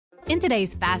In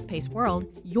today's fast-paced world,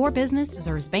 your business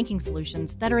deserves banking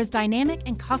solutions that are as dynamic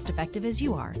and cost-effective as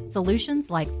you are. Solutions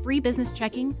like free business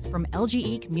checking from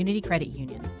LGE Community Credit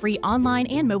Union, free online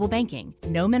and mobile banking,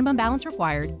 no minimum balance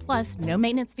required, plus no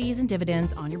maintenance fees and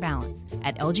dividends on your balance.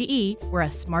 At LGE, we're a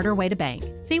smarter way to bank.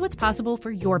 See what's possible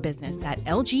for your business at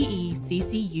lgeccu.org.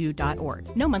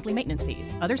 No monthly maintenance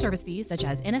fees. Other service fees such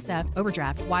as NSF,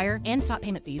 overdraft, wire, and stop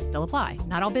payment fees still apply.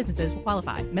 Not all businesses will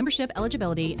qualify. Membership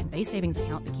eligibility and base savings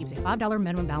account that keeps a $5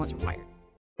 minimum balance required.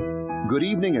 Good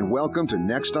evening and welcome to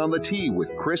Next on the Tee with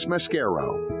Chris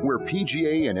Mascaro, where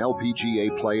PGA and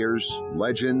LPGA players,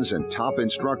 legends, and top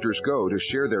instructors go to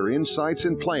share their insights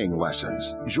and playing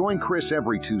lessons. Join Chris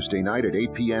every Tuesday night at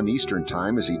 8 p.m. Eastern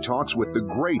Time as he talks with the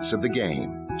greats of the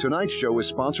game. Tonight's show is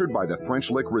sponsored by the French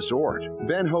Lick Resort,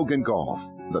 Ben Hogan Golf,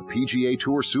 the PGA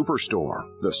Tour Superstore,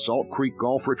 the Salt Creek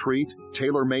Golf Retreat,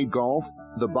 TaylorMade Golf,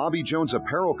 the Bobby Jones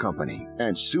Apparel Company,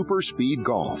 and Super Speed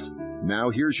Golf. Now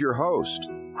here's your host,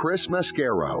 Chris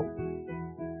Mascaro.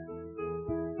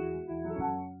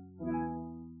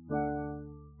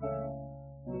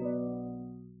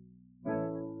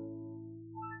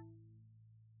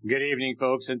 Good evening,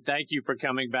 folks, and thank you for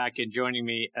coming back and joining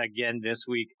me again this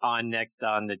week on Next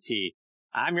on the Tee.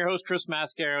 I'm your host, Chris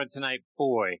Mascaro, and tonight,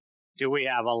 boy, do we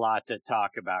have a lot to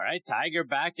talk about, right? Tiger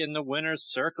back in the winner's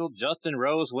circle. Justin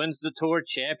Rose wins the Tour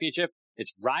Championship.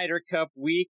 It's Ryder Cup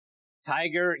week.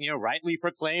 Tiger, rightly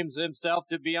proclaims himself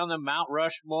to be on the Mount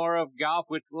Rushmore of golf,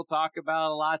 which we'll talk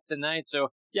about a lot tonight. So,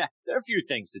 yeah, there are a few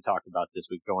things to talk about this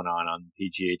week going on the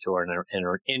PGA Tour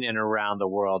and in and around the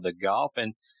world of golf.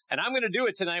 And I'm going to do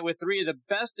it tonight with three of the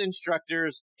best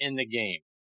instructors in the game.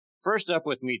 First up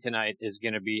with me tonight is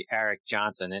going to be Eric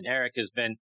Johnson. And Eric has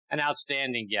been an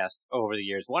outstanding guest over the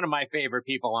years. One of my favorite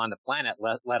people on the planet,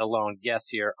 let alone guests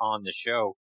here on the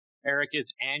show. Eric is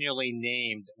annually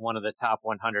named one of the top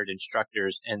 100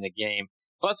 instructors in the game.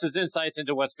 Plus, his insights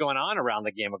into what's going on around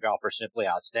the game of golf are simply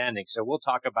outstanding. So we'll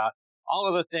talk about all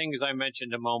of the things I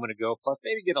mentioned a moment ago, plus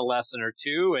maybe get a lesson or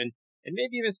two, and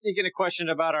maybe even sneak in a question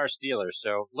about our Steelers.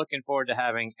 So looking forward to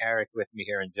having Eric with me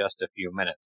here in just a few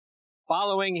minutes.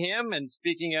 Following him, and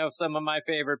speaking of some of my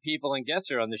favorite people and guests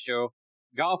here on the show,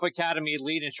 Golf Academy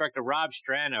lead instructor Rob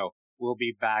Strano will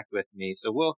be back with me.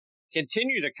 So we'll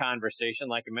continue the conversation,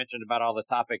 like I mentioned, about all the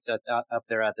topics up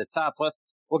there at the top. Plus,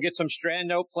 we'll get some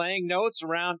Strano playing notes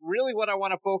around really what I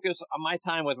want to focus on my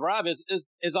time with Rob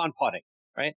is on putting,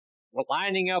 right? We're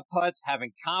lining up putts,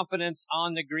 having confidence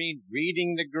on the green,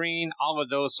 reading the green, all of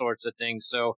those sorts of things.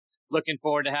 So looking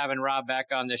forward to having Rob back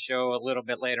on the show a little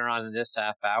bit later on in this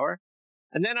half hour.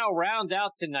 And then I'll round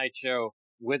out tonight's show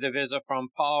with a visit from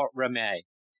Paul Ramee.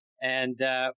 And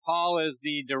Paul is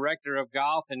the director of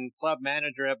golf and club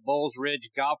manager at Bulls Ridge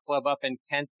Golf Club up in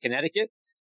Kent, Connecticut.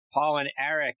 Paul and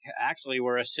Eric actually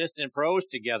were assistant pros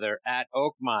together at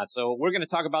Oakmont. So we're going to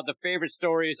talk about the favorite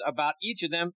stories about each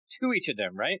of them to each of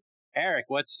them, right? Eric,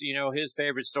 what's, his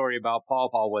favorite story about Paul?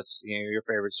 Paul, what's, your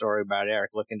favorite story about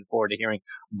Eric? Looking forward to hearing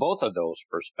both of those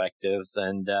perspectives.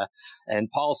 And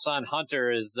Paul's son,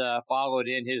 Hunter, is followed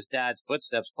in his dad's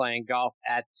footsteps playing golf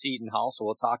at Seton Hall. So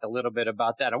we'll talk a little bit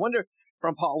about that. I wonder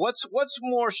from Paul, what's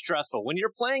more stressful when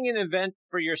you're playing an event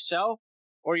for yourself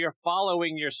or you're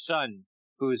following your son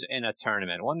who's in a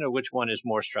tournament? I wonder which one is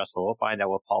more stressful. We'll find out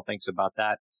what Paul thinks about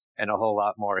that and a whole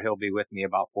lot more. He'll be with me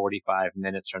about 45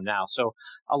 minutes from now. So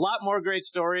a lot more great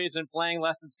stories and playing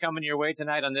lessons coming your way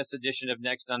tonight on this edition of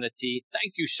Next on the Tee.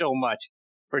 Thank you so much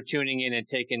for tuning in and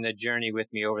taking the journey with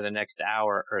me over the next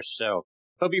hour or so.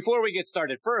 But before we get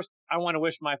started, first, I want to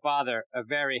wish my father a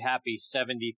very happy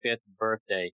 75th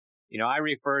birthday. I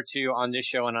refer to on this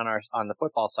show and on the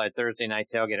football side, Thursday Night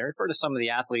Tailgate, I refer to some of the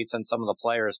athletes and some of the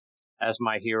players as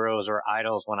my heroes or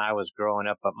idols when I was growing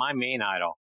up. But my main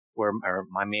idols,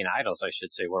 I should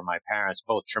say, were my parents,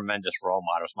 both tremendous role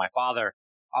models. My father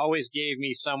always gave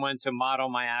me someone to model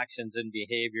my actions and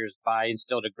behaviors by,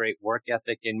 instilled a great work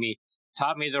ethic in me,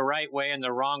 taught me the right way and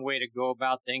the wrong way to go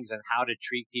about things and how to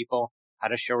treat people, how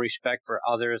to show respect for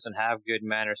others and have good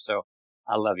manners. So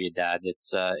I love you, Dad.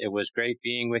 It was great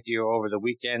being with you over the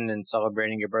weekend and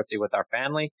celebrating your birthday with our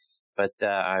family. But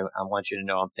I want you to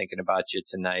know I'm thinking about you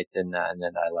tonight, and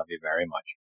then I love you very much.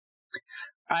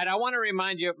 All right, I want to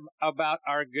remind you about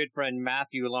our good friend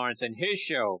Matthew Lawrence and his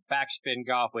show, Backspin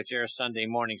Golf, which airs Sunday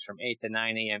mornings from 8 to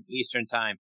 9 a.m. Eastern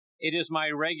Time. It is my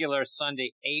regular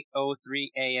Sunday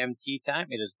 8:03 a.m. tee time.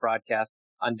 It is broadcast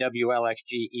on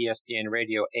WLXG ESPN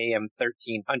Radio AM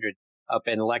 1300 up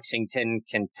in Lexington,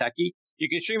 Kentucky. You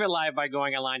can stream it live by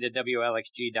going online to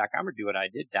WLXG.com or do what I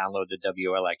did, download the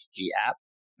WLXG app.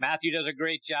 Matthew does a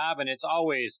great job, and it's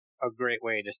always a great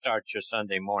way to start your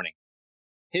Sunday morning.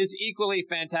 His equally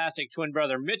fantastic twin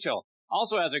brother, Mitchell,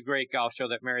 also has a great golf show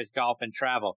that marries golf and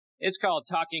travel. It's called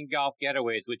Talking Golf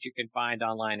Getaways, which you can find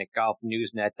online at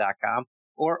golfnewsnet.com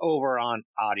or over on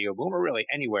Audio Boom, or really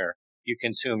anywhere you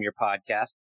consume your podcast.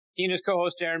 He and his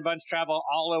co-host Aaron Bunch travel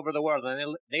all over the world,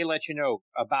 and they let you know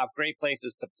about great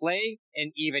places to play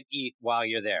and even eat while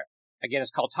you're there. Again,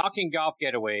 it's called Talking Golf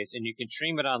Getaways, and you can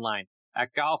stream it online at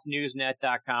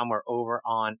golfnewsnet.com or over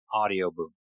on Audio Boom.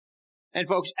 And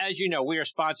folks, as you know, we are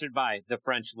sponsored by the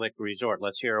French Lick Resort.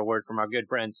 Let's hear a word from our good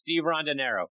friend Steve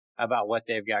Rondinero about what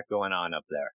they've got going on up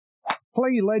there.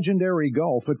 Play legendary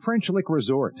golf at French Lick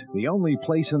Resort, the only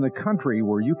place in the country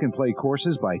where you can play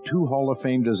courses by two Hall of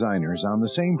Fame designers on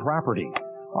the same property.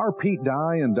 Our Pete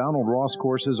Dye and Donald Ross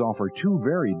courses offer two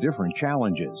very different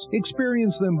challenges.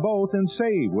 Experience them both and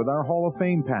save with our Hall of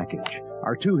Fame package.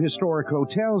 Our two historic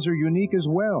hotels are unique as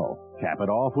well. Cap it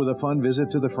off with a fun visit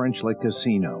to the French Lick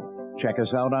Casino. Check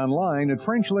us out online at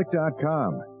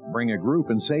FrenchLick.com. Bring a group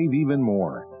and save even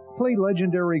more. Play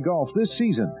legendary golf this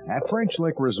season at French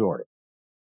Lick Resort.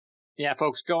 Yeah,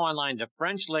 folks, go online to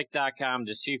FrenchLick.com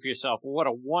to see for yourself what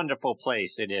a wonderful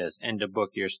place it is and to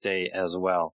book your stay as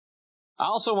well. I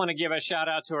also want to give a shout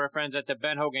out to our friends at the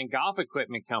Ben Hogan Golf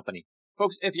Equipment Company.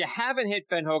 Folks, if you haven't hit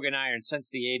Ben Hogan irons since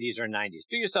the 80s or 90s,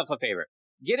 do yourself a favor.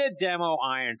 Get a demo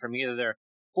iron from either their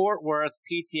Fort Worth,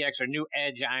 PTX, or New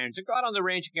Edge irons, and go out on the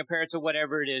range and compare it to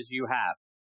whatever it is you have.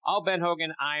 All Ben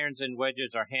Hogan irons and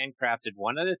wedges are handcrafted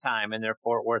one at a time in their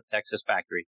Fort Worth, Texas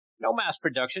factory. No mass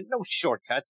production, no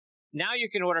shortcuts. Now you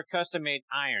can order custom-made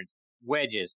irons,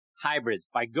 wedges, hybrids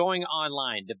by going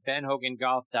online to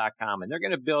benhogangolf.com, and they're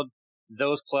going to build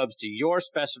those clubs to your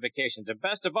specifications. And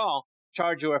best of all,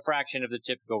 charge you a fraction of the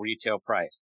typical retail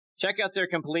price. Check out their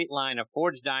complete line of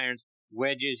forged irons,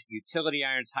 wedges, utility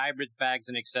irons, hybrids, bags,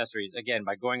 and accessories, again,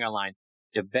 by going online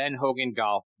to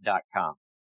benhogangolf.com.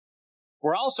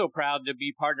 We're also proud to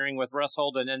be partnering with Russ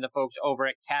Holden and the folks over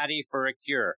at Caddy for a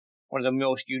Cure. One of the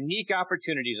most unique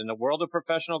opportunities in the world of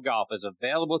professional golf is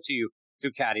available to you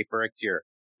through Caddy for a Cure.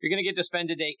 You're going to get to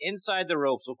spend a day inside the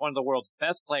ropes with one of the world's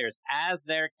best players as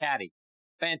their caddy.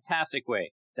 Fantastic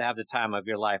way to have the time of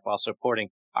your life while supporting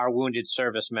our wounded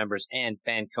service members and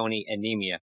Fanconi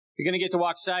anemia. You're going to get to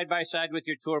walk side by side with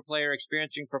your tour player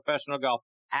experiencing professional golf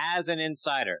as an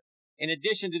insider. In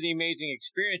addition to the amazing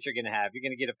experience you're going to have, you're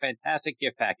going to get a fantastic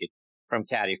gift package from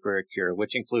Caddy for a Cure,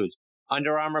 which includes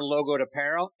Under Armour logoed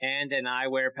apparel and an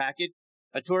eyewear package,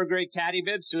 a tour-grade caddy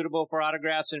bib suitable for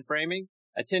autographs and framing,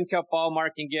 a tin cup ball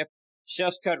marking gift,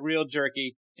 chef's cut real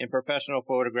jerky, and professional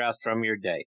photographs from your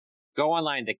day. Go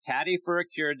online to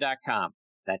caddyforacure.com.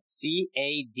 That's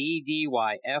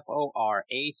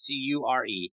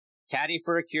CADDYFORACURE,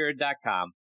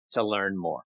 caddyforacure.com to learn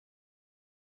more.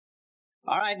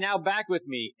 All right, now back with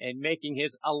me and making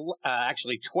his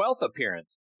actually 12th appearance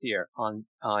here on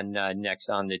Next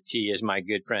on the Tee is my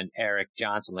good friend Eric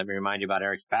Johnson. Let me remind you about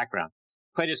Eric's background.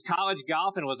 Played his college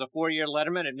golf and was a 4-year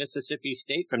letterman at Mississippi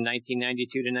State from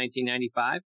 1992 to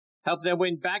 1995. Helped them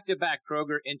win back-to-back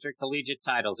Kroger Intercollegiate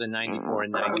titles in 94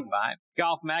 and 95.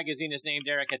 Golf Magazine has named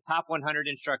Eric a top 100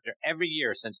 instructor every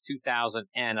year since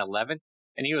 2011.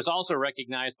 And he was also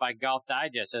recognized by Golf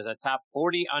Digest as a top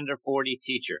 40 under 40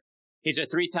 teacher. He's a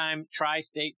 3-time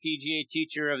Tri-State PGA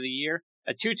Teacher of the Year,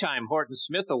 a 2-time Horton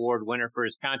Smith Award winner for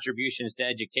his contributions to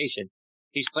education.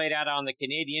 He's played out on the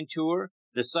Canadian Tour,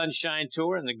 the Sunshine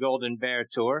Tour, and the Golden Bear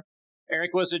Tour.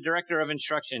 Eric was the Director of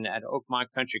Instruction at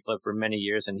Oakmont Country Club for many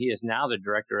years, and he is now the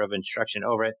Director of Instruction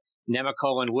over at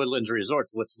Nemacolin Woodlands Resort,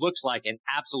 which looks like an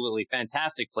absolutely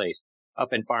fantastic place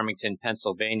up in Farmington,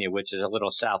 Pennsylvania, which is a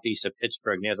little southeast of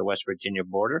Pittsburgh near the West Virginia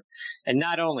border. And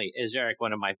not only is Eric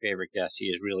one of my favorite guests, he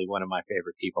is really one of my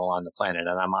favorite people on the planet,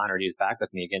 and I'm honored he's back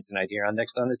with me again tonight here on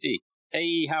Next on the Tee.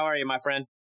 Hey, how are you, my friend?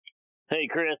 Hey,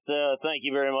 Chris, thank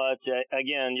you very much.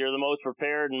 Again, you're the most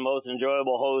prepared and most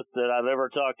enjoyable host that I've ever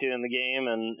talked to in the game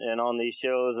and on these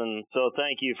shows, and so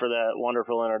thank you for that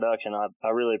wonderful introduction. I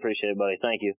really appreciate it, buddy.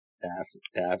 Thank you.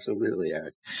 Absolutely,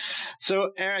 Eric.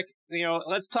 So, Eric,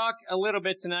 let's talk a little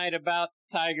bit tonight about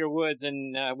Tiger Woods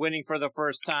and winning for the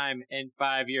first time in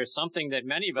 5 years, something that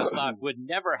many of us thought would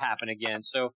never happen again.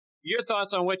 So, your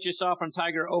thoughts on what you saw from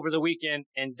Tiger over the weekend,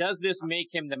 and does this make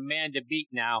him the man to beat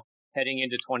now heading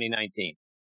into 2019?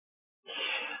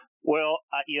 Well,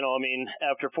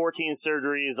 after 14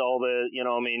 surgeries,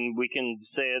 we can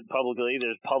say it publicly.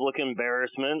 There's public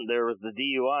embarrassment. There was the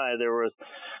DUI. There was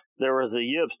the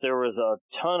yips. There was a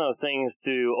ton of things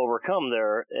to overcome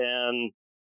there. And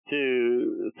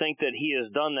to think that he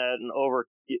has done that and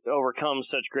overcome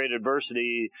such great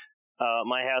adversity,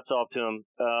 my hat's off to him.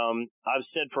 I've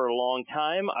said for a long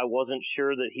time I wasn't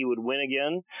sure that he would win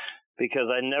again,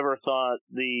 because I never thought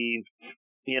the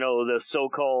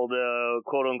so-called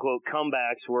quote-unquote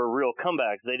comebacks were real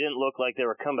comebacks. They didn't look like they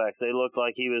were comebacks. They looked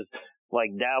like he was like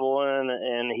dabbling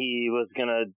and he was going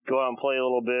to go out and play a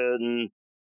little bit.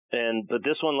 But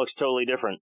this one looks totally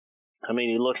different. I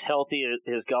mean, he looks healthy.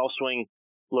 His golf swing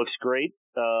looks great.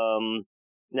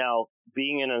 Now,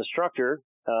 being an instructor,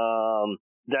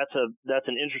 that's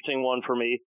an interesting one for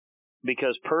me,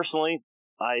 because personally,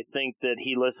 I think that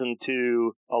he listened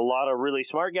to a lot of really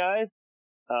smart guys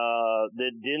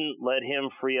that didn't let him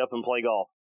free up and play golf.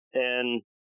 And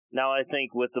now I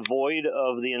think with the void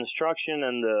of the instruction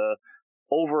and the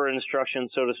over instruction,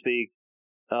 so to speak,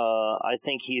 I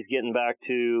think he's getting back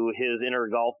to his inner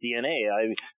golf DNA.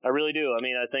 I really do. I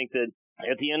mean, I think that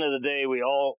at the end of the day, we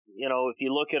all, if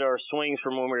you look at our swings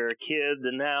from when we were kids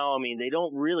and now, I mean, they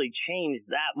don't really change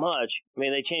that much. I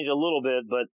mean, they change a little bit,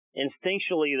 but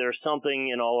instinctually there's something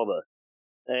in all of us.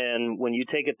 And when you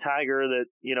take a Tiger that,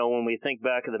 when we think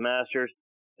back of the Masters,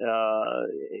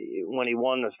 when he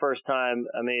won his first time,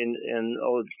 I mean,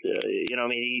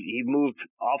 he moved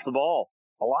off the ball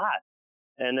a lot.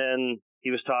 And then he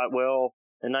was taught, well,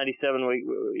 in 97,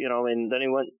 and then he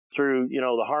went through,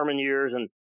 the Harmon years, and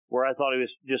where I thought he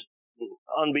was just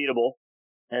unbeatable.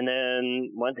 And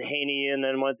then went to Haney, and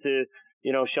then went to,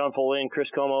 Sean Foley and Chris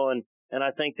Como. And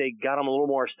I think they got him a little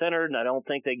more centered, and I don't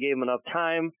think they gave him enough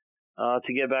time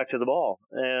to get back to the ball.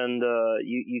 And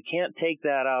you can't take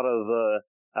that out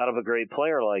of a great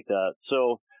player like that.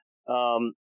 So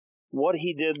what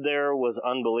he did there was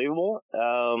unbelievable.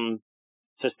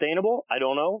 Sustainable? I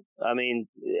don't know. I mean,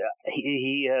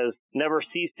 he has never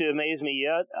ceased to amaze me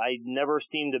yet. I never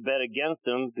seem to bet against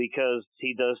him because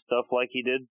he does stuff like he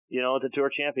did, at the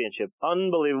Tour Championship.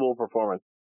 Unbelievable performance.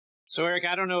 So, Eric,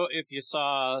 I don't know if you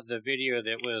saw the video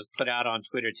that was put out on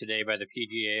Twitter today by the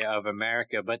PGA of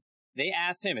America, but they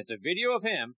asked him, it's a video of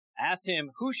him, asked him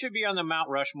who should be on the Mount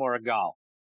Rushmore of golf.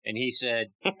 And he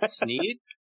said, Snead,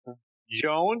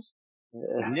 Jones,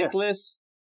 Nicklaus,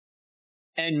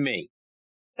 and me.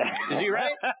 Is he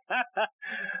right?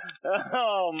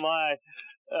 Oh, my.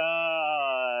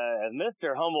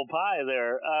 Mr. Humble Pie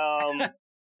there.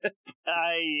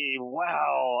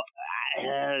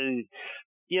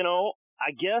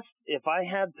 I guess if I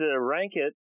had to rank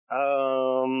it,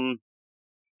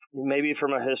 maybe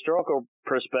from a historical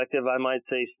perspective, I might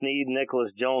say Snead,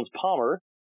 Nicklaus, Jones, Palmer.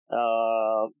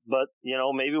 But,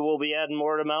 maybe we'll be adding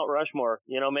more to Mount Rushmore.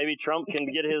 Maybe Trump can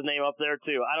get his name up there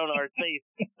too. I don't know.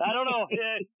 I don't know.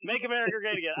 Make America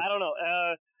great again. I don't know.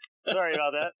 Sorry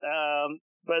about that.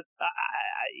 But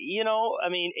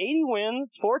 80 wins,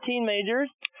 14 majors.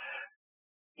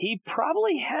 He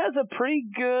probably has a pretty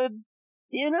good,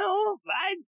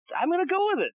 I'm going to go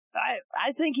with it.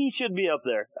 I think he should be up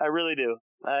there. I really do.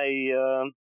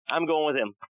 I'm going with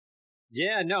him.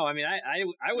 Yeah, no, I mean, I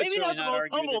would maybe certainly not not the most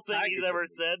argue humble thing he's ever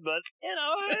said, but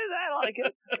I like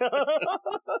it.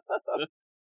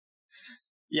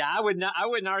 Yeah, I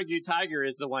wouldn't argue Tiger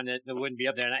is the one that wouldn't be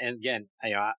up there. And again,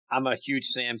 I'm a huge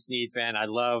Sam Snead fan. I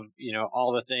love,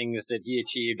 all the things that he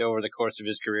achieved over the course of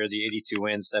his career, the 82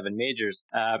 wins, 7 majors,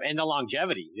 and the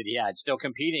longevity that he had, still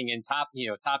competing in top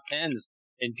 10s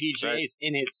in PGAs right.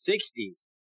 In his 60s.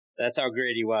 That's how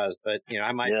great he was. But,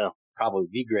 I might probably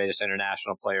the greatest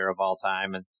international player of all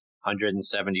time, and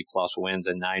 170 plus wins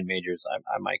and 9 majors.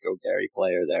 I might go Gary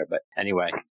Player there. But anyway.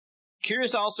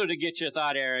 Curious also to get your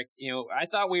thought, Eric. I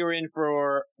thought we were in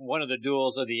for one of the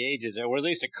duels of the ages, or at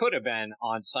least it could have been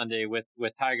on Sunday with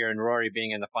Tiger and Rory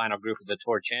being in the final group of the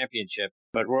Tour Championship.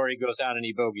 But Rory goes out and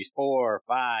he bogeys 4,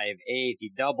 5, 8.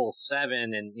 He doubles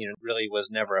 7 and, really was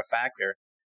never a factor.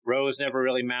 Rose never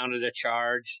really mounted a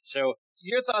charge. So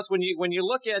your thoughts when you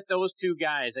look at those two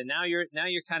guys, and now you're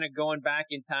kind of going back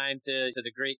in time to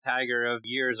the great Tiger of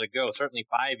years ago, certainly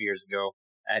 5 years ago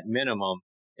at minimum.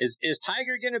 Is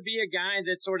Tiger going to be a guy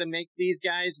that sort of makes these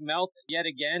guys melt yet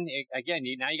again? Again,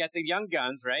 now you got the young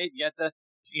guns, right? You got the,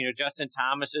 Justin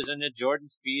Thomases and the Jordan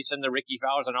Spieths and the Ricky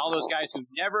Fowlers and all those guys who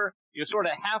never, sort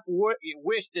of half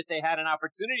wished that they had an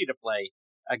opportunity to play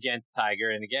against Tiger.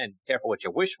 And again, careful what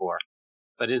you wish for.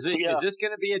 But is this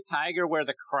going to be a Tiger where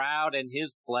the crowd and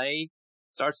his play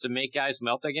starts to make guys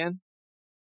melt again?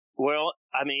 Well,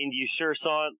 I mean, you sure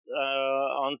saw it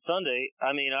on Sunday.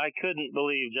 I mean, I couldn't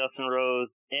believe Justin Rose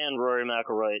and Rory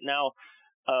McIlroy. Now,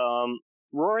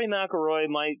 Rory McIlroy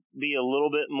might be a little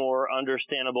bit more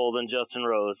understandable than Justin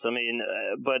Rose. I mean,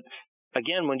 but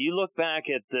again, when you look back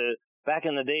at back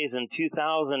in the days in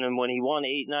 2000 and when he won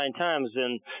 8, 9 times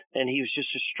and he was just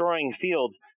destroying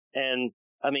fields, and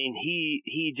I mean,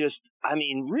 he just,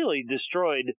 really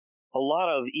destroyed a lot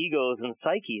of egos and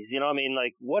psyches.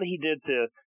 Like what he did to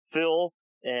Phil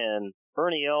and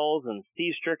Ernie Els and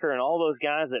Steve Stricker and all those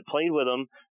guys that played with him.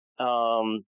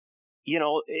 And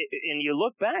you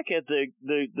look back at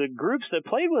the groups that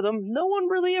played with him, no one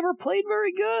really ever played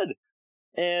very good.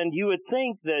 And you would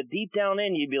think that deep down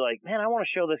in, you'd be like, man, I want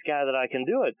to show this guy that I can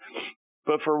do it.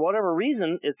 But for whatever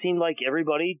reason, it seemed like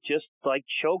everybody just like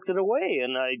choked it away.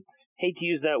 And I hate to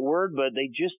use that word, but they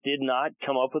just did not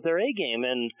come up with their A game.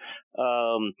 And,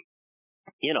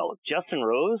 Justin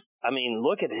Rose, I mean,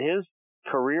 look at his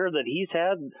career that he's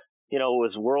had,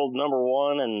 was world number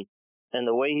one and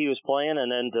the way he was playing,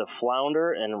 and then to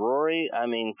flounder, and Rory, I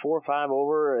mean, 4 or 5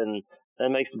 over, and that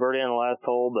makes the birdie on the last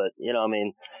hole. But,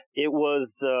 it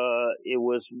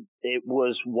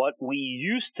was what we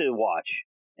used to watch.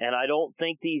 And I don't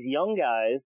think these young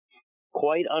guys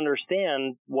quite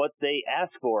understand what they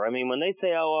ask for. I mean, when they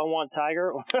say, oh, I want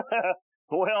Tiger,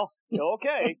 well,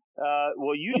 okay.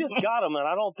 Well, you just got him, and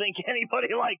I don't think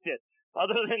anybody liked it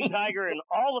other than Tiger and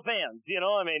all the fans,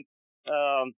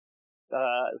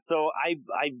 so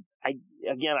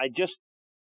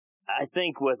I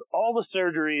think with all the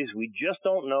surgeries, we just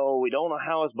don't know. We don't know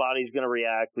how his body's going to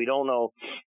react. We don't know,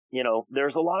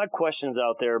 there's a lot of questions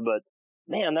out there, but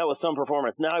man, that was some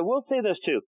performance. Now, I will say this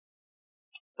too.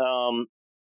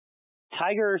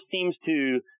 Tiger seems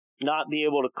to not be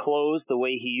able to close the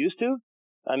way he used to.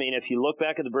 I mean, if you look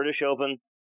back at the British Open,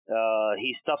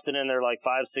 he stuffs it in there like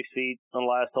 5-6 feet on the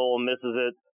last hole and misses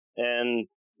it. And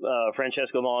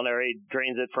Francesco Molinari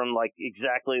drains it from like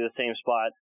exactly the same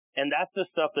spot. And that's the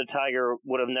stuff that Tiger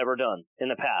would have never done in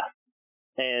the past.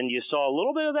 And you saw a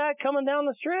little bit of that coming down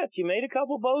the stretch. You made a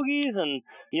couple bogeys and,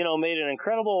 made an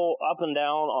incredible up and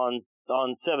down on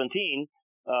 17,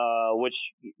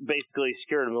 which basically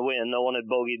secured him the win. No one had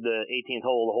bogeyed the 18th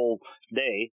hole the whole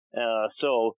day.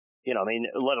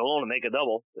 Let alone to make a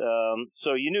double.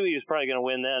 So you knew he was probably going to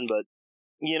win then, but,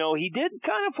 he did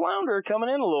kind of flounder coming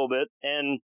in a little bit.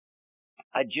 And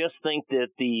I just think that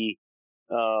the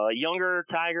younger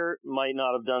Tiger might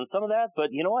not have done some of that,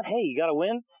 but you know what? Hey, you got to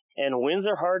win. And wins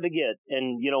are hard to get.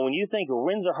 And, when you think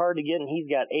wins are hard to get and he's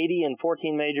got 80 and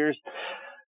 14 majors,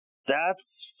 that's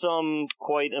some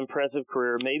quite impressive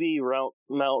career. Maybe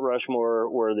Mount Rushmore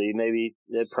worthy. Maybe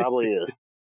it probably is.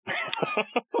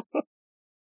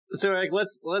 So,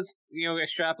 let's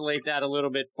extrapolate that a little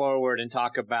bit forward and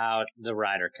talk about the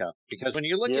Ryder Cup. Because when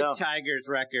you look at Tiger's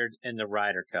record in the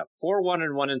Ryder Cup,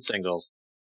 4-1-1 in singles,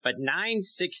 but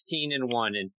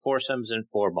 9-16-1 in foursomes and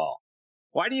 4-ball.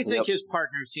 Why do you think his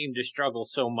partners seem to struggle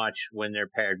so much when they're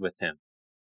paired with him?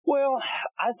 Well,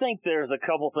 I think there's a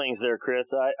couple things there, Chris.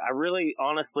 I really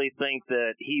honestly think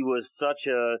that he was such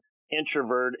a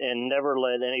introvert and never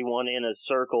let anyone in his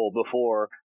circle before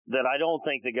that I don't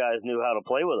think the guys knew how to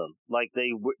play with him. Like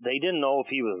they didn't know if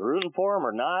he was rooting for him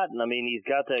or not. And I mean, he's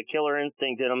got that killer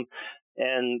instinct in him.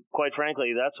 And quite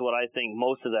frankly, that's what I think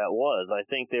most of that was. I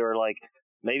think they were like,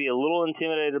 maybe a little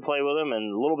intimidated to play with him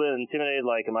and a little bit intimidated,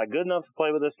 like, am I good enough to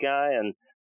play with this guy? And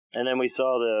then we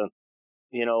saw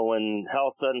when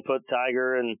Hal Sutton put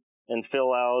Tiger and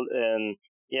Phil out and,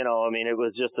 it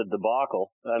was just a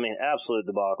debacle. I mean, absolute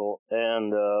debacle.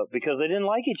 And, because they didn't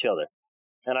like each other.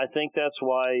 And I think that's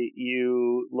why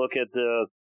you look at the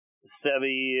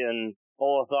Seve and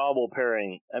Olazabal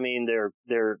pairing. I mean, they're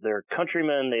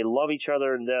countrymen. They love each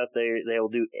other to death.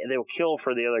 They'll kill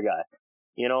for the other guy.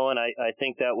 And I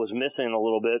think that was missing a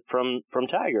little bit from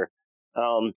Tiger.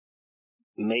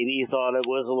 Maybe he thought it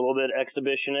was a little bit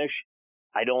exhibition-ish.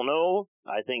 I don't know.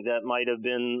 I think that might have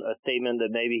been a statement that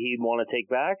maybe he'd want to take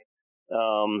back.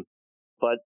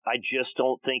 But I just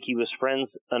don't think he was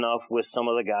friends enough with some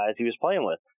of the guys he was playing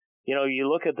with. You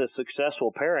look at the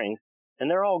successful pairings, and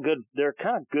they're all good. They're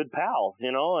kind of good pals,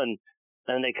 and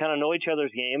they kind of know each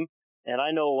other's game. And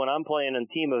I know when I'm playing in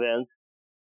team events,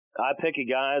 I pick a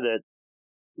guy that,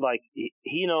 like,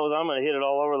 he knows I'm going to hit it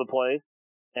all over the place,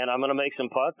 and I'm going to make some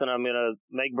putts, and I'm going to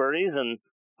make birdies, and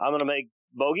I'm going to make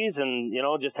bogeys, and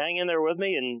just hang in there with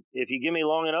me. And if you give me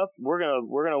long enough, we're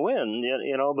gonna win.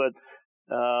 But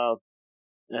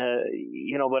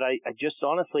I just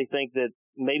honestly think that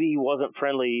maybe he wasn't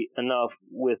friendly enough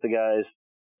with the guys,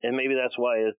 and maybe that's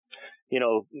why his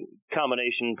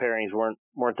combination pairings weren't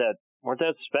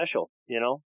that special.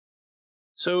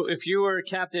 So if you were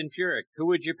Captain Furyk, who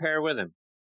would you pair with him?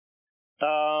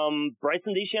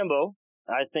 Bryson DeChambeau.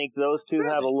 I think those two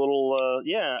have a little,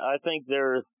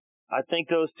 I think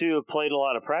those two have played a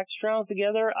lot of practice rounds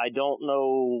together. I don't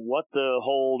know what the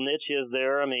whole niche is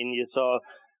there. I mean, you saw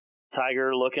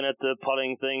Tiger looking at the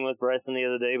putting thing with Bryson the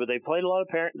other day, but they played a lot of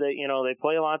they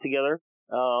play a lot together.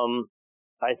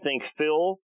 I think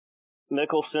Phil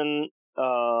Mickelson,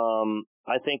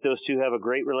 I think those two have a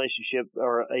great relationship,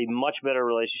 or a much better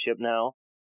relationship now.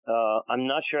 I'm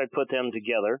not sure I'd put them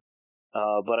together,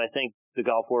 but I think the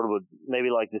golf world would maybe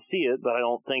like to see it, but I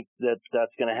don't think that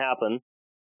that's going to happen.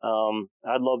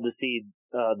 I'd love to see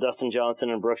Dustin Johnson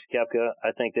and Brooks Koepka.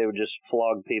 I think they would just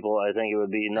flog people. I think it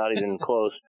would be not even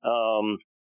close.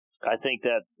 I think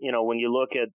that, when you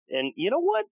look at, and you know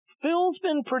what? Phil's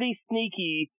been pretty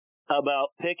sneaky about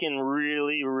picking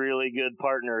really, really good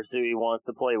partners who he wants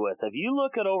to play with. If you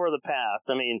look at over the past,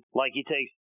 like he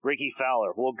takes Ricky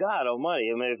Fowler. Well, God almighty.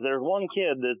 If there's one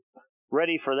kid that's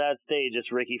ready for that stage,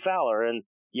 it's Ricky Fowler. And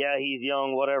yeah, he's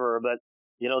young, whatever, but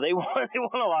they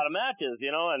won a lot of matches,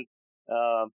 and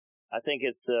I think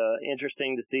it's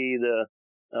interesting to see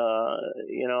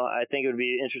I think it would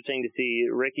be interesting to see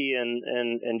Ricky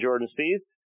and Jordan Spieth,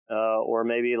 or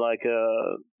maybe like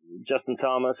Justin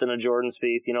Thomas and a Jordan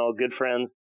Spieth, good friends.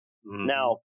 Mm-hmm.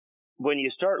 Now, when you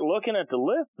start looking at the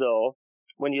list, though,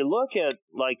 when you look at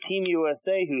like Team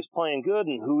USA, who's playing good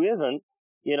and who isn't,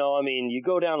 you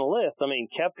go down the list.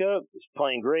 Koepka is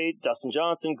playing great. Dustin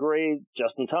Johnson, great.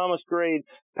 Justin Thomas, great.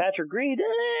 Patrick Reed,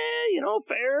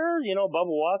 fair. Bubba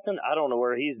Watson, I don't know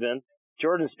where he's been.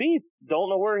 Jordan Spieth, don't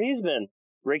know where he's been.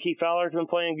 Ricky Fowler's been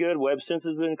playing good. Webb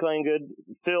Simpson's been playing good.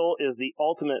 Phil is the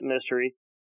ultimate mystery.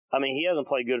 He hasn't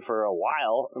played good for a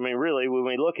while. Really, when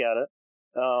we look at it.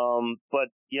 But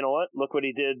you know what? Look what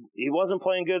he did. He wasn't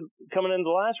playing good coming into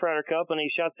the last Ryder Cup, and he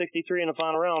shot 63 in the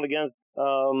final round against,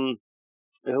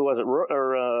 who was it?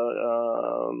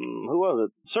 Who was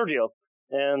it? Sergio.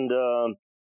 And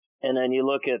then you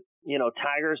look at,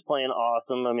 Tiger's playing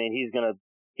awesome. He's gonna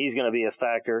be a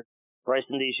factor.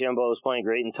 Bryson DeChambeau is playing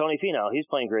great, and Tony Finau, he's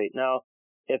playing great. Now,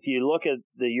 if you look at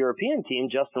the European team,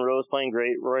 Justin Rose playing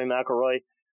great, Rory McIlroy,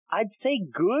 I'd say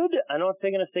good. I know they're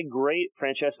going to say great.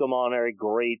 Francesco Molinari,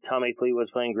 great. Tommy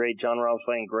Fleetwood's playing great. John Rahm's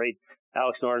playing great.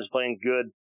 Alex Norton's playing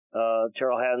good.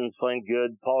 Terrell Hatton's playing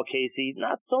good. Paul Casey,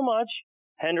 not so much.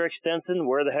 Hendrik Stenson,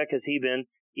 where the heck has he been?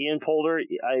 Ian Poulter,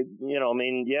 he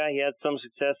had some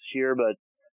success this year, but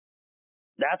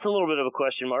that's a little bit of a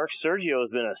question mark. Sergio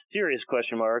has been a serious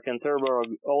question mark, and Thurber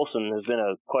Olsen has been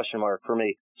a question mark for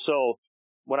me. So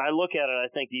when I look at it, I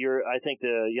think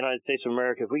the United States of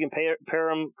America, if we can pair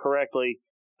them correctly,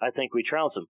 I think we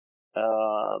trounce them.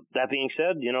 That being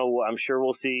said, I'm sure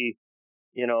we'll see,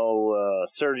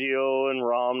 Sergio and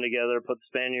Rahm together, put the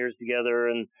Spaniards together,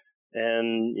 and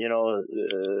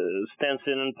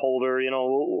Stenson and Poulter.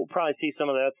 We'll probably see some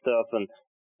of that stuff, and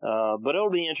but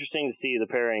it'll be interesting to see the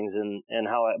pairings and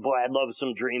how. I'd love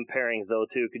some dream pairings though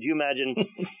too. Could you imagine?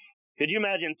 Could you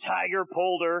imagine Tiger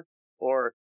Poulter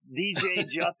or DJ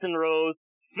Justin Rose,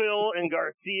 Phil and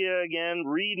Garcia again,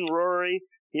 Reed and Rory,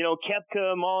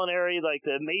 Koepka, Molinari, like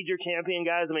the major champion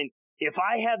guys. If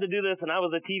I had to do this and I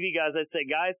was a TV guy, I'd say,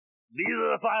 guys, these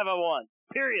are the 5 I want.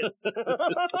 Period.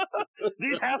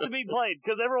 These have to be played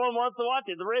because everyone wants to watch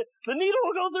it. The needle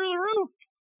will go through the roof.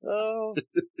 Oh.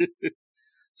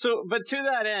 So, but to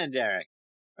that end, Eric,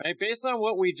 right? Based on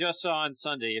what we just saw on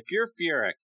Sunday, if you're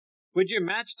Furyk, would you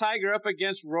match Tiger up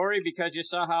against Rory because you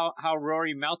saw how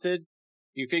Rory melted?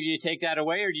 Do you figure you take that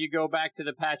away, or do you go back to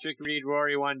the Patrick Reed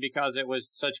Rory one because it was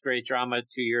such great drama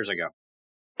 2 years ago?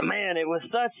 Man, it was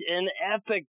such an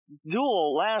epic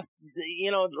duel last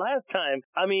time.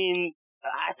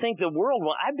 I think the world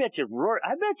will. I bet you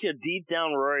deep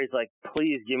down Rory's like,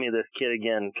 please give me this kid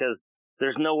again, because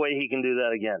there's no way he can do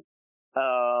that again.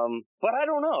 But I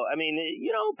don't know.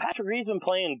 Patrick Reed's been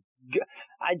playing.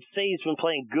 I'd say he's been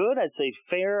playing good. I'd say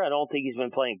fair. I don't think he's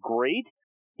been playing great.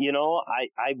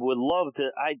 I would love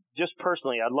to. I'd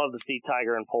love to see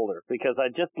Tiger and Poulter, because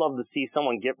I'd just love to see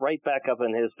someone get right back up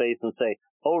in his face and say,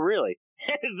 "Oh, really?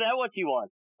 Is that what you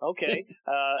want?" Okay.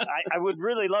 I would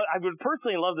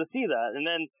personally love to see that. And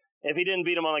then if he didn't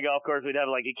beat him on the golf course, we'd have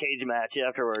like a cage match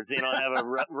afterwards, have a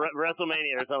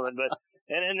WrestleMania or something. But,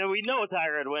 and we know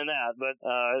Tiger would win that. But,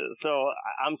 so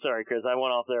I'm sorry, Chris, I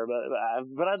went off there,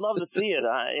 but I'd love to see it.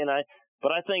 I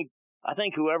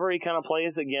think whoever he kind of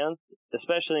plays against,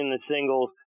 especially in the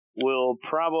singles, will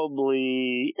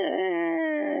probably,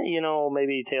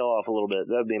 maybe tail off a little bit.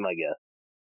 That'd be my guess.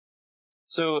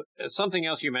 So something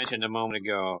else you mentioned a moment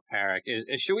ago, Eric, is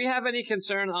should we have any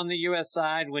concern on the U.S.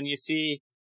 side when you see,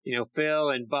 Phil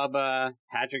and Bubba,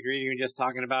 Patrick Reed, you were just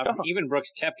talking about, even Brooks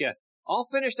Koepka, all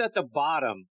finished at the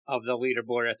bottom of the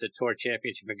leaderboard at the Tour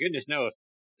Championship. And goodness knows,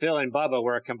 Phil and Bubba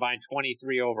were a combined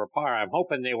 23 over par. I'm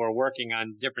hoping they were working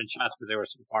on different shots because they were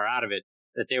so far out of it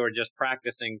that they were just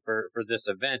practicing for this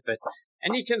event. But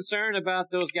any concern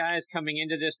about those guys coming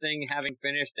into this thing having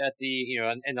finished at the,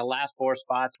 in the last 4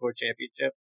 spots for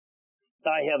championship?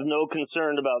 I have no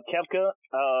concern about Koepka.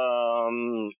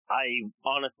 I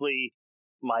honestly,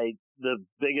 the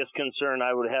biggest concern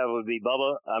I would have would be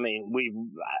Bubba. I mean,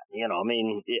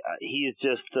 he's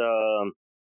just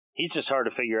hard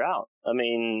to figure out. I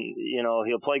mean,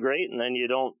 he'll play great and then you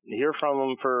don't hear from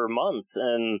him for months.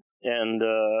 And when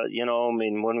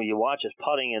you watch his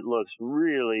putting, it looks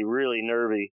really, really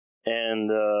nervy. And,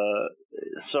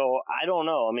 so I don't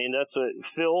know. I mean, that's what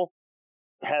Phil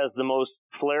has the most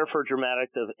flair for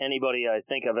dramatics of anybody I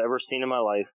think I've ever seen in my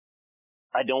life.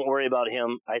 I don't worry about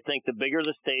him. I think the bigger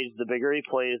the stage, the bigger he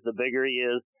plays, the bigger he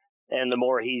is, and the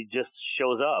more he just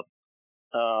shows up.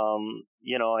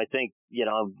 I think,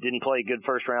 didn't play a good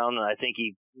first round, and I think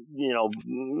he,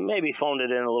 maybe phoned it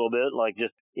in a little bit, like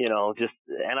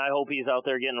and I hope he's out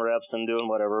there getting reps and doing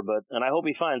whatever, and I hope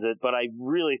he finds it, but I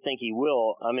really think he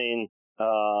will. I mean,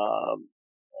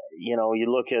 you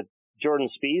look at Jordan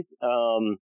Spieth,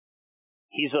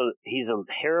 he's a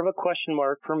hair of a question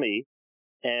mark for me.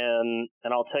 And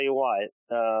I'll tell you why.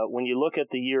 When you look at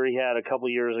the year he had a couple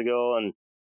years ago, and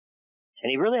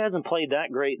he really hasn't played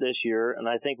that great this year, and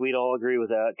I think we'd all agree with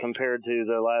that compared to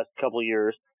the last couple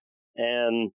years.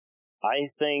 And I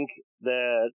think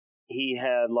that he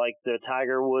had like the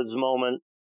Tiger Woods moment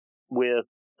with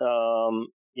Dustin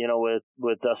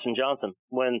Johnson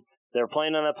when they're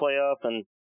playing in a playoff and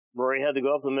Rory had to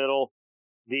go up the middle.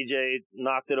 DJ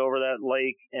knocked it over that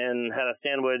lake and had a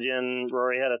sand wedge in.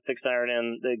 Rory had a 6-iron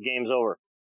in. The game's over.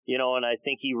 And I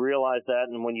think he realized that.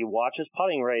 And when you watch his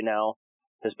putting right now,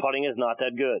 his putting is not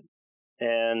that good.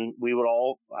 And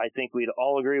I think we'd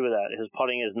all agree with that. His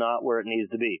putting is not where it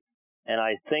needs to be. And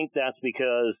I think that's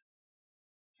because,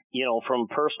 from a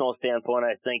personal standpoint,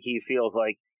 I think he feels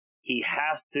like he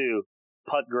has to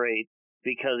putt great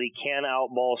because he can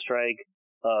out-ball strike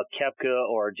Koepka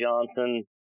or Johnson,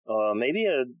 maybe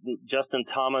a Justin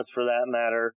Thomas for that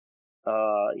matter.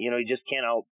 He just can't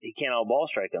out ball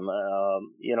strike him.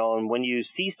 And when you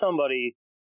see somebody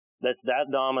that's that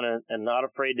dominant and not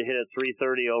afraid to hit it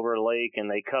 330 over a lake and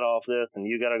they cut off this and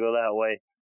you got to go that way,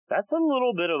 that's a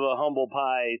little bit of a humble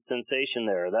pie sensation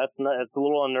there. It's a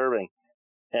little unnerving.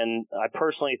 And I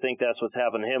personally think that's what's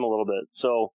happened to him a little bit.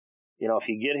 So, if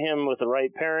you get him with the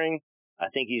right pairing, I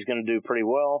think he's going to do pretty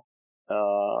well.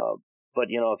 But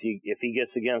if he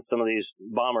gets against some of these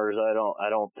bombers, I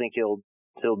don't think he'll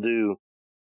do,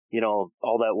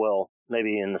 all that well,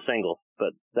 maybe in the singles.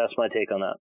 But that's my take on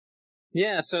that.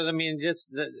 Yeah. So let me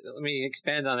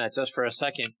expand on that just for a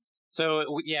second. So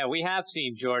we have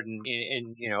seen Jordan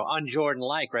in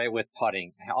un-Jordan-like, right, with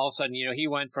putting. All of a sudden, he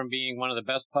went from being one of the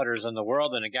best putters in the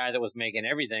world and a guy that was making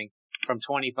everything from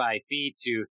 25 feet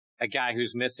to a guy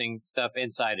who's missing stuff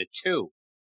inside of 2.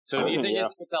 So do you think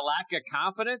it's a lack of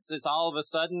confidence? It's all of a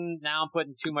sudden now I'm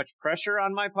putting too much pressure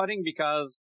on my putting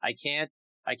because I can't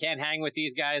hang with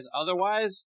these guys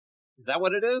otherwise? Is that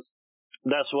what it is?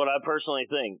 That's what I personally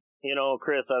think.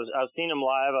 Chris, I've seen him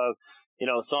live. I've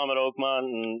saw him at Oakmont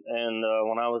and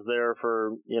when I was there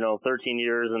for 13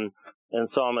 years and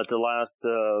saw him at the last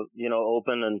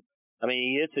Open, and I mean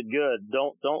he hits it good.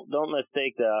 Don't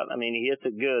mistake that. I mean he hits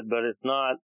it good, but it's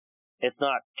not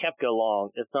Koepka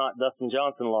long. It's not Dustin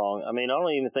Johnson long. I mean, I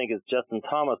don't even think it's Justin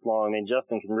Thomas long. I mean,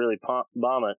 Justin can really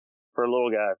bomb it for a little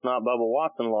guy. It's not Bubba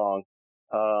Watson long.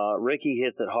 Ricky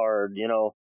hits it hard.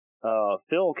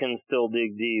 Phil can still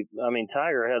dig deep. I mean,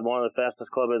 Tiger had one of the fastest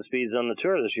clubhead speeds on the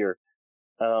tour this year.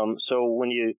 So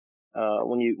when you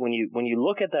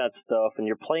look at that stuff and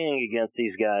you're playing against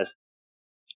these guys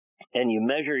and you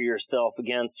measure yourself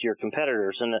against your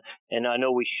competitors, and I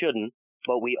know we shouldn't,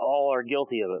 but we all are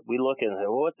guilty of it. We look and say,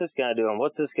 well, what's this guy doing?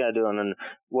 What's this guy doing? And,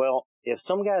 well, if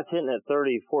some guy's hitting at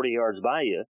 30, 40 yards by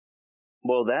you,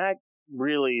 well, that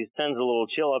really sends a little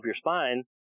chill up your spine,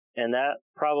 and that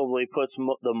probably puts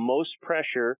the most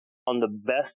pressure on the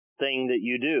best thing that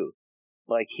you do.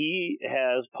 Like he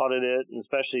has putted it,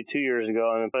 especially 2 years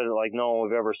ago, and putted it like no one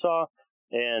we've ever saw,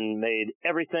 and made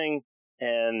everything.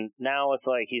 And now it's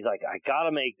like he's like, I got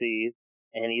to make these,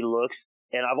 and he looks.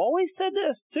 And I've always said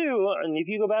this, too, and if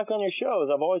you go back on your shows,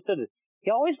 I've always said this.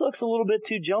 He always looks a little bit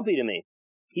too jumpy to me.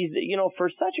 He's, for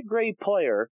such a great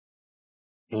player,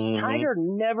 Tiger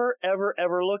never, ever,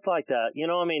 ever looked like that.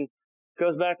 I mean,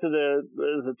 goes back to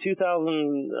the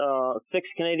 2006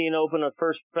 Canadian Open, the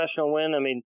first professional win. I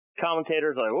mean,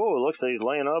 commentators like, oh, it looks like he's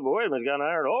laying up, but wait a minute, he's got an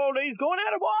iron. Oh, he's going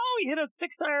at it. Oh, he hit a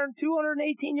 6-iron,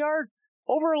 218 yards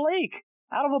over a lake.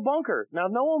 Out of a bunker. Now,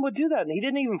 no one would do that, and he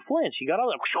didn't even flinch. He got out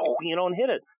there, and hit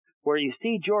it. Where you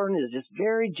see Jordan is just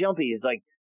very jumpy. He's like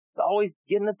always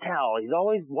getting a towel. He's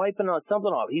always wiping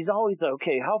something off. He's always,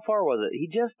 okay, how far was it? He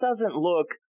just doesn't look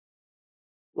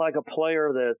like a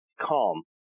player that's calm.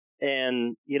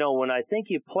 And, when I think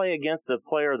you play against a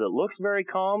player that looks very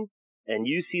calm and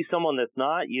you see someone that's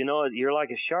not, you know, you're like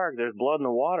a shark. There's blood in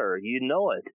the water. You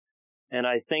know it. And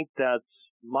I think that's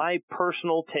my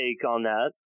personal take on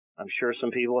that. I'm sure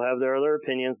some people have their other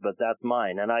opinions, but that's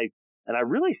mine. And I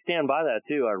really stand by that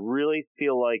too. I really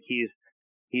feel like he's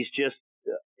just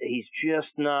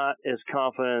not as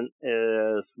confident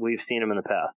as we've seen him in the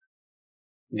past.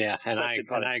 Yeah, and I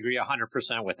agree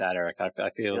 100% with that, Eric. I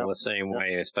feel the same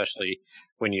way, especially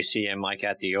when you see him like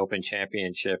at the Open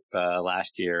Championship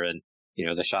last year, and you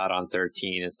know, the shot on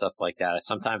 13 and stuff like that.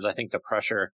 Sometimes I think the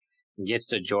pressure gets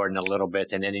to Jordan a little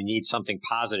bit, and then he needs something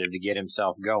positive to get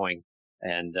himself going.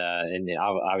 And it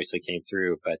obviously came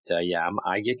through. But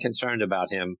I get concerned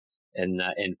about him in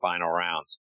final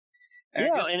rounds.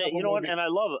 Yeah, and you know what? And I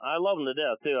love him to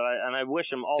death too. And I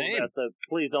wish him all the best. So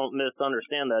please don't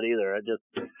misunderstand that either.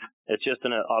 It's just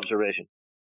an observation.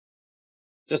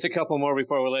 Just a couple more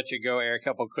before we let you go, Eric. A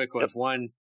couple quick ones. Yep. One,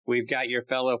 we've got your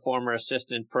fellow former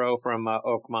assistant pro from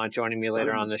Oakmont joining me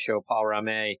later on the show, Paul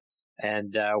Ramee,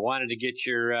 and wanted to get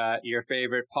your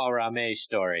favorite Paul Ramee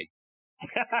story.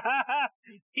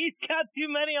 He's got too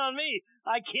many on me.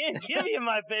 I can't give you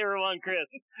my favorite one, Chris.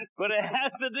 But it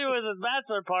has to do with his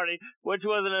bachelor party, which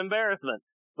was an embarrassment.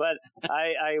 But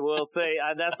I will say,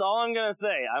 that's all I'm going to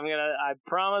say. I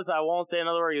promise I won't say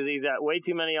another word because he's got way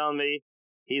too many on me.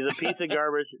 He's a piece of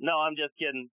garbage. No, I'm just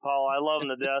kidding, Paul. I love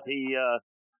him to death. He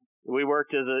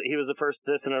worked he was the first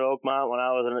assistant at Oakmont when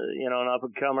I was an up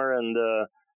and comer, and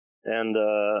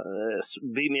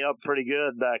beat me up pretty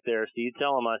good back there. So you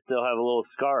tell him I still have a little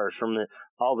scars from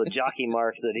all the jockey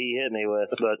marks that he hit me with.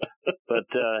 But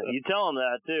you tell him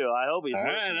that too. I hope he's all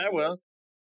right. I will.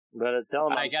 But tell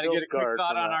him I got to get a quick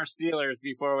thought on our Steelers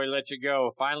before we let you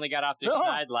go. Finally got off the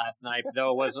schneid last night,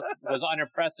 though was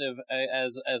unimpressive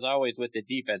as always with the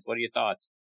defense. What are your thoughts?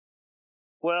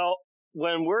 Well,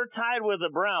 when we're tied with the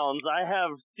Browns, I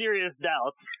have serious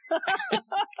doubts.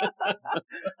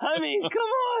 I mean,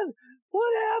 come on.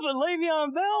 What happened?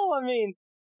 Le'Veon Bell? I mean,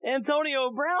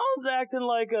 Antonio Brown's acting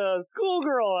like a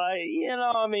schoolgirl.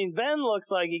 Ben looks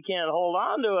like he can't hold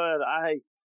on to it.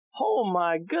 Oh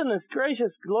my goodness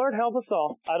gracious. Lord help us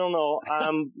all. I don't know.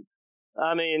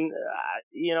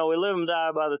 We live and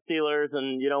die by the Steelers,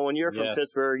 and, when you're from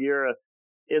Pittsburgh, the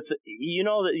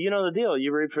deal.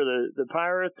 You root for the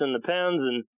Pirates and the Pens,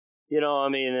 and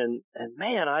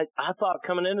man, I thought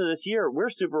coming into this year we're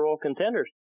Super Bowl contenders,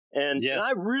 and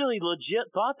I really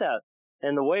legit thought that.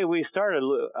 And the way we started,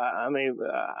 I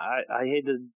hate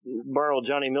to borrow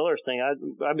Johnny Miller's thing. I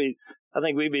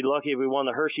think we'd be lucky if we won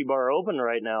the Hershey Bar Open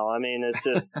right now. I mean,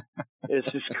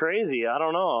 it's just crazy. I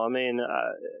don't know. I mean,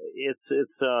 it's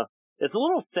a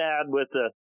little sad with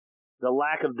the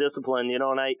lack of discipline,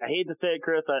 and I hate to say it,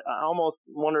 Chris, I almost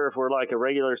wonder if we're like a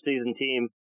regular season team,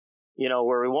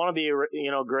 where we want to be,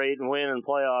 great and win in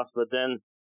playoffs, but then,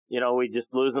 we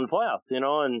just lose in the playoffs,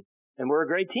 and we're a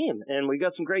great team and we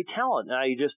got some great talent. Now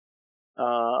you just,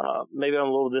 maybe I'm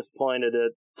a little disappointed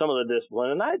at some of the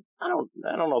discipline, and I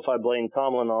don't know if I blame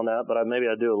Tomlin on that, but maybe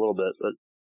I do a little bit, but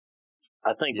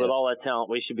I think with all that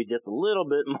talent, we should be just a little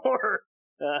bit more,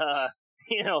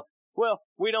 well,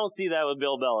 we don't see that with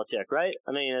Bill Belichick, right?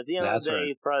 I mean, at the end of the day,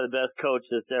 he's probably the best coach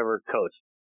that's ever coached.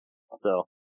 So,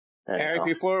 Eric,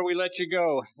 before we let you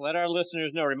go, let our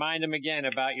listeners know, remind them again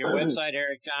about your website,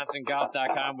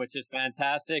 ericjohnsongolf.com, which is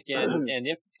fantastic, and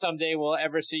if someday we'll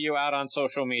ever see you out on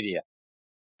social media.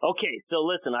 Okay, so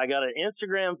listen, I got an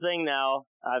Instagram thing now.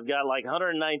 I've got like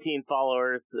 119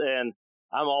 followers, and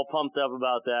I'm all pumped up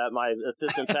about that. My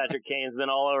assistant Patrick Kane's been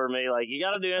all over me, like, you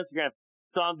got to do Instagram.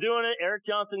 So I'm doing it, Eric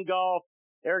Johnson Golf,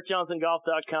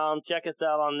 ericjohnsongolf.com. Check us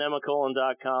out on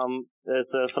nemacolin.com.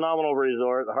 It's a phenomenal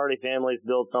resort. The Hardy family's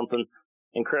built something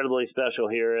incredibly special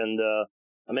here. And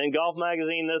I'm in Golf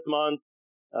Magazine this month.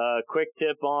 Quick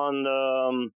tip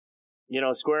on,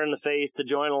 square in the face to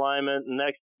joint alignment.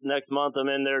 Next month I'm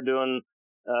in there doing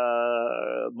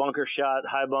high bunker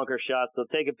shots. So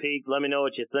take a peek. Let me know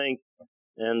what you think.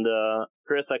 And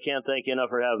Chris, I can't thank you enough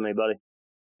for having me, buddy.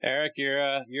 Eric, you're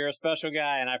a special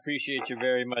guy, and I appreciate you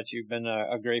very much. You've been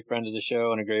a great friend of the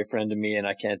show and a great friend to me, and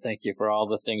I can't thank you for all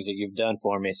the things that you've done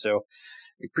for me. So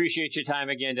appreciate your time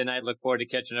again tonight. Look forward to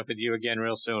catching up with you again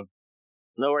real soon.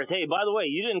 No worries. Hey, by the way,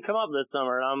 you didn't come up this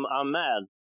summer, and I'm mad.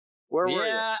 Where were you?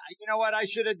 Yeah, you know what? I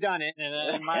should have done it,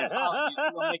 and my apologies.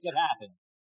 We'll make it happen.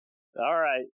 All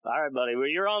right, buddy. Well,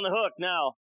 you're on the hook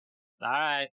now. All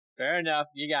right. Fair enough.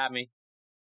 You got me.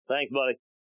 Thanks, buddy.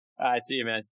 All right. See you,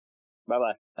 man.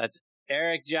 Bye-bye. That's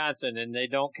Eric Johnson, and they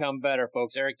don't come better,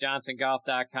 folks.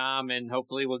 ericjohnsongolf.com, and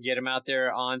hopefully we'll get him out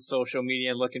there on social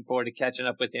media, and looking forward to catching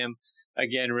up with him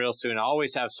again real soon. I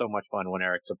always have so much fun when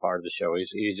Eric's a part of the show.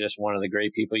 He's just one of the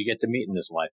great people you get to meet in this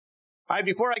life. All right,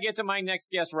 before I get to my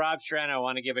next guest, Rob Strano, I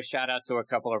want to give a shout out to a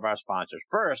couple of our sponsors.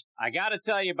 First, I got to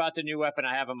tell you about the new weapon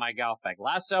I have in my golf bag.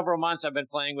 Last several months, I've been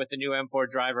playing with the new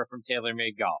M4 driver from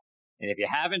TaylorMade Golf. And if you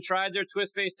haven't tried their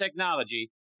twist face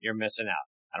technology, you're missing out.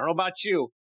 I don't know about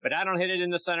you, but I don't hit it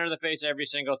in the center of the face every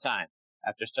single time.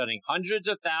 After studying hundreds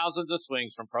of thousands of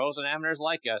swings from pros and amateurs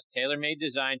like us, TaylorMade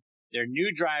designed their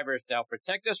new drivers to help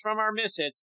protect us from our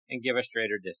mishits and give us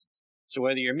straighter distance. So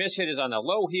whether your mishit is on the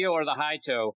low heel or the high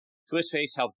toe, Twist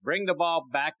Face helps bring the ball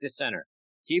back to center,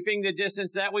 keeping the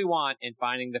distance that we want and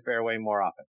finding the fairway more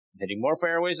often. I'm hitting more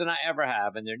fairways than I ever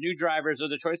have, and their new drivers are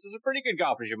the choices of pretty good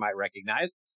golfers you might recognize.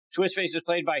 Twist Face is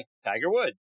played by Tiger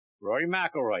Woods, Rory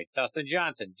McIlroy, Dustin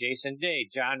Johnson, Jason Day,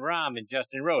 John Rahm, and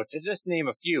Justin Rose, to just name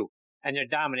a few, and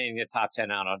they're dominating the top 10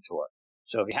 out on tour.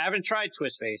 So if you haven't tried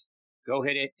Twist Face, go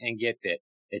hit it and get fit.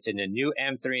 It's in the new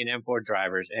M3 and M4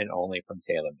 drivers and only from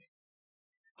TaylorMade.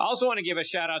 I also want to give a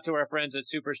shout out to our friends at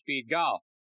Super Speed Golf.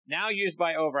 Now used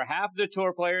by over half the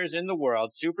tour players in the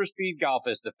world, Super Speed Golf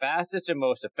is the fastest and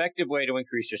most effective way to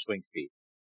increase your swing speed.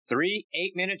 3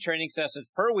 8-minute training sessions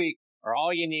per week are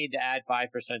all you need to add 5%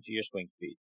 to your swing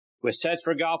speed. With sets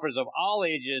for golfers of all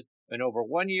ages and over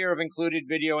 1 year of included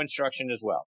video instruction as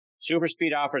well. Super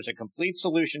Speed offers a complete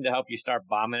solution to help you start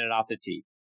bombing it off the tee.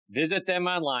 Visit them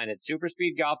online at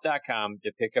superspeedgolf.com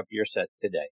to pick up your set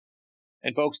today.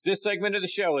 And folks, this segment of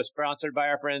the show is sponsored by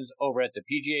our friends over at the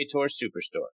PGA Tour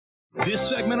Superstore. This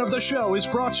segment of the show is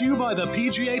brought to you by the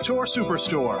PGA Tour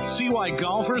Superstore. See why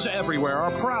golfers everywhere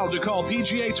are proud to call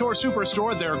PGA Tour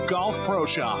Superstore their golf pro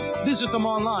shop. Visit them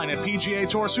online at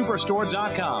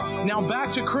PGATourSuperstore.com. Now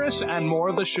back to Chris and more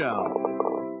of the show.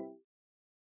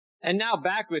 And now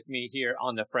back with me here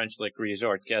on the French Lick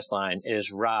Resort guest line is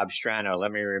Rob Strano.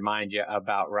 Let me remind you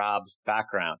about Rob's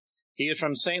background. He is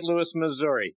from St. Louis,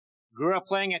 Missouri. Grew up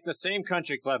playing at the same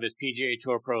country club as PGA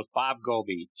Tour pros Bob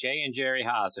Goldby, Jay and Jerry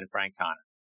Haas, and Frank Connor.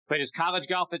 Played his college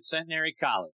golf at Centenary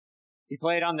College. He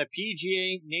played on the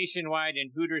PGA, Nationwide,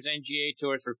 and Hooters NGA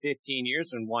tours for 15 years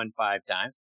and won 5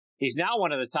 times. He's now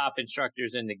one of the top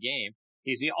instructors in the game.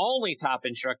 He's the only top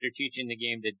instructor teaching the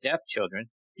game to deaf children.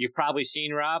 You've probably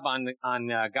seen Rob on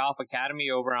Golf Academy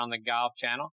over on the Golf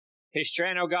Channel. His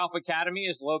Strano Golf Academy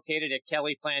is located at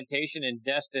Kelly Plantation in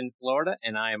Destin, Florida,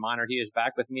 and I am honored he is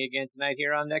back with me again tonight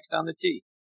here on Next on the Tee.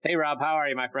 Hey, Rob, how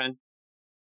are you, my friend?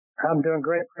 I'm doing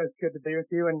great, Chris. Good to be with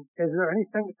you. And is there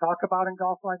anything to talk about in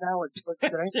golf right now? Is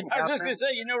there anything I was just going to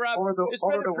say, Rob, it's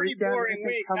been a pretty boring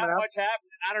week. Not much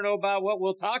happened. I don't know about what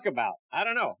we'll talk about. I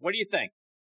don't know. What do you think?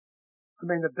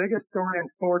 I mean, the biggest story in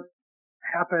sports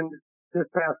happened this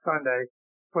past Sunday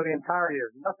for the entire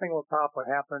year. Nothing will top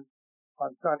what happened on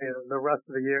Sunday the rest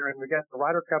of the year. And we got the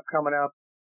Ryder Cup coming up.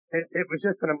 It was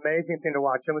just an amazing thing to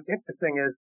watch. And what's interesting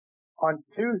is on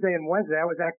Tuesday and Wednesday, I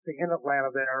was actually in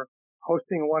Atlanta there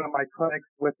hosting one of my clinics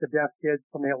with the deaf kids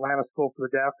from the Atlanta School for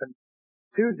the Deaf. And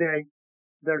Tuesday,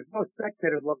 there's no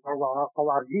spectators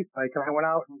allowed at East Lake. And I went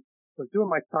out and was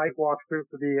doing my site walkthrough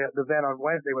for the event on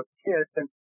Wednesday with the kids. And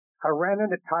I ran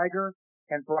into Tiger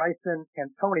and Bryson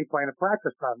and Tony playing a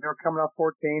practice round. They were coming off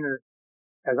 14 and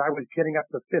as I was getting up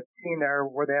to 15 there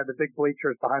where they had the big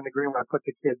bleachers behind the green where I put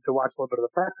the kids to watch a little bit of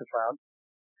the practice round.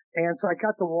 And so I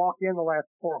got to walk in the last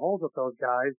 4 holes with those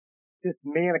guys, just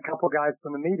me and a couple guys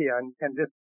from the media and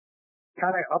just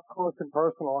kind of up close and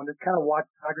personal and just kind of watch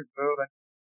Tiger's move.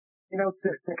 And,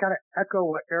 to kind of echo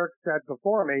what Eric said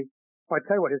before me, I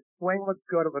tell you what, his swing looks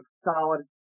good. It looks solid.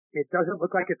 It doesn't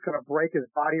look like it's going to break his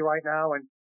body right now. And,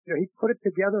 he put it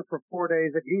together for 4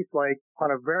 days at East Lake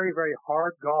on a very, very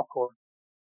hard golf course.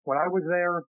 When I was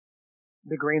there,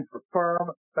 the greens were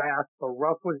firm, fast, the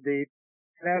rough was deep.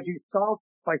 And as you saw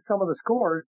by some of the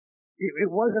scores, it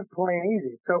wasn't playing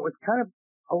easy. So it was kind of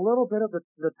a little bit of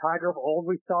the Tiger of old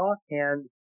we saw. And,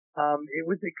 it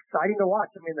was exciting to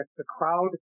watch. I mean, the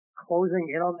crowd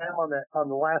closing in on them on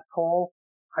the last hole.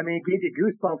 I mean, it gave you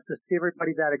goosebumps to see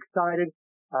everybody that excited.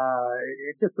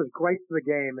 It just was great for the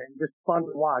game and just fun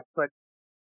to watch. But,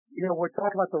 we're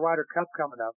talking about the Ryder Cup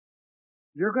coming up.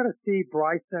 You're going to see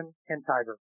Bryson and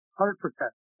Tiger, 100%,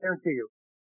 guarantee you.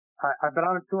 I've been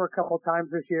on a tour a couple of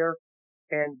times this year,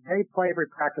 and they play every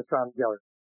practice round together.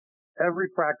 Every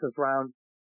practice round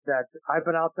that I've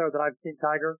been out there that I've seen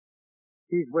Tiger,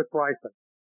 he's with Bryson.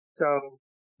 So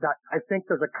I think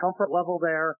there's a comfort level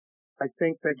there. I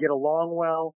think they get along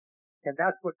well, and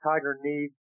that's what Tiger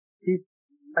needs.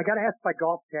 I got asked by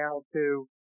Golf Channel to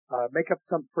make up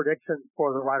some predictions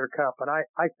for the Ryder Cup, and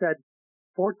I said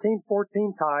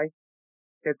 14-14 tie.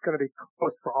 It's going to be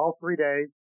close for all 3 days,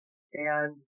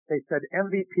 and they said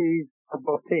MVPs for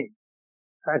both teams.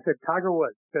 And I said Tiger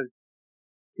Woods because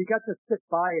he got to sit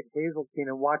by at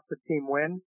Hazeltine and watch the team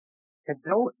win. And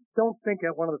don't think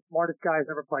that one of the smartest guys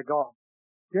ever played golf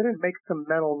didn't make some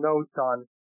mental notes on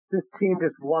this team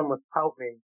just won without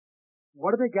me.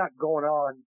 What do they got going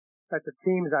on that the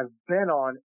teams I've been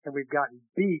on and we've gotten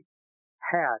beat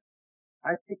had?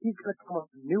 I think he's going to come up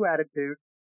with a new attitude,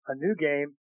 a new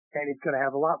game, and he's going to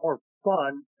have a lot more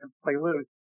fun and play loose.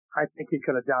 I think he's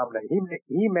going to dominate.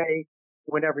 He may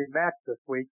win every match this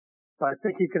week, but I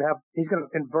think he's going to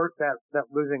invert that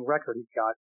losing record he's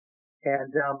got.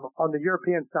 And on the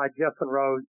European side, Justin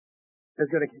Rose is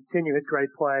going to continue his great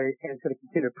play and is going to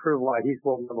continue to prove why he's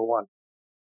world number one.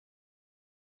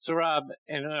 So, Rob,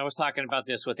 and I was talking about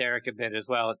this with Eric a bit as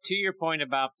well. To your point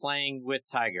about playing with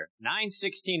Tiger,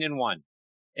 9-16-1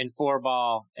 in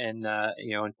 4-ball and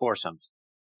in foursomes.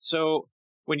 So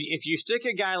if you stick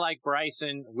a guy like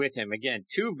Bryson with him, again,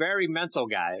 two very mental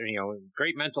guys,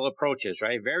 great mental approaches,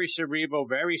 right? Very cerebral,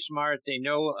 very smart. They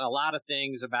know a lot of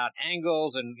things about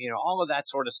angles and all of that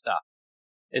sort of stuff.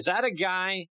 Is that a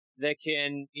guy that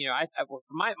can,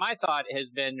 my thought has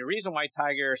been the reason why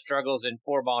Tiger struggles in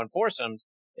 4-ball and foursomes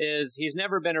is he's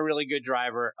never been a really good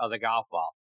driver of the golf ball.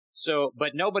 So,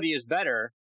 but nobody is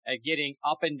better at getting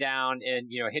up and down and,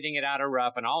 hitting it out of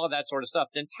rough and all of that sort of stuff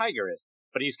than Tiger is.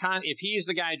 But if he's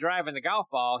the guy driving the golf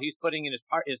ball, he's putting in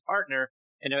his partner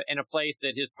in a place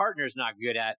that his partner's not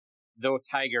good at, though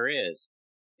Tiger is.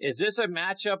 Is this a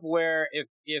matchup where if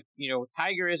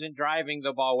Tiger isn't driving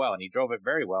the ball well, and he drove it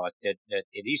very well at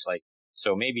Eastlake,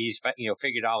 so maybe he's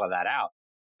figured all of that out.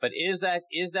 But is that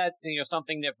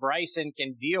something that Bryson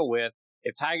can deal with?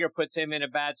 If Tiger puts him in a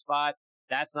bad spot,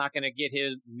 that's not going to get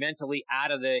his mentally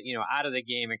out of the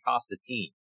game and cost the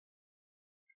team.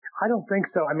 I don't think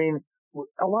so. I mean,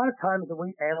 a lot of times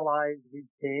when we analyze these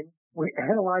teams, we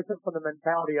analyze them from the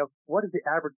mentality of what does the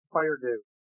average player do?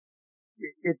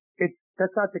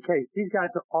 That's not the case. These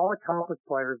guys are all accomplished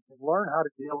players. They learn how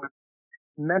to deal with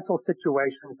mental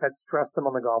situations that stress them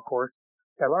on the golf course.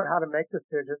 They learn how to make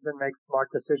decisions and make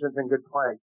smart decisions and good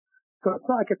play. So it's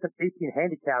not like it's an 18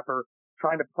 handicapper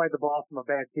trying to play the ball from a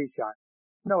bad tee shot.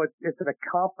 No, it's an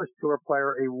accomplished tour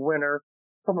player, a winner,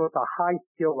 someone with a high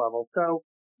skill level. So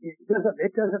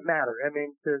it doesn't matter. I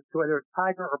mean, to whether it's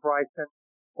Tiger or Bryson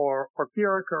or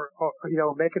Furyk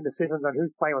or making decisions on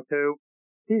who's playing with who.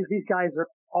 These guys are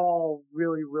all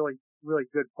really, really, really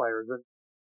good players. And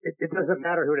it doesn't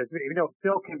matter who it is.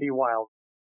 Phil can be wild.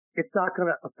 It's not going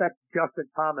to affect Justin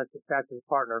Thomas if that's his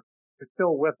partner. If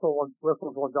Phil whistles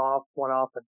one off,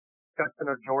 and Justin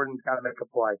or Jordan's got to make a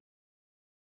play.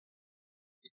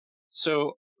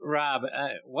 So, Rob,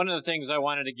 one of the things I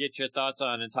wanted to get your thoughts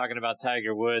on in talking about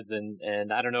Tiger Woods,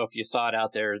 and I don't know if you saw it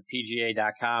out there,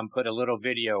 PGA.com put a little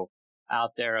video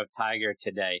out there of Tiger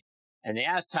today. And they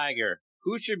asked Tiger,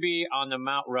 who should be on the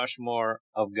Mount Rushmore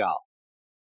of golf?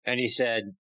 And he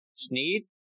said, Snead,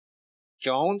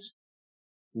 Jones,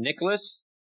 Nicklaus,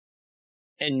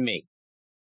 and me.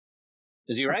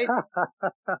 Is he right?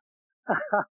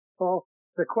 Well,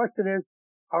 the question is,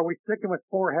 are we sticking with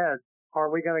 4 heads? Are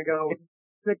we going to go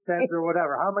 6 heads or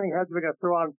whatever? How many heads are we going to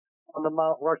throw on the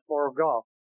Mount Rushmore of golf?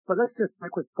 But let's just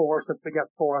stick with 4 since we got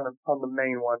 4 on the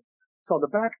main one. So on the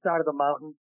back side of the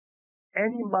mountain,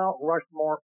 any Mount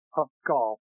Rushmore of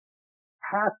golf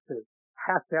has to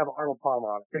have Arnold Palmer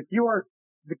on it. If you are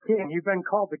the king, you've been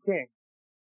called the king,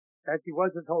 as he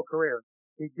was his whole career.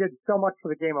 He did so much for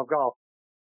the game of golf.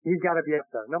 He's got to be up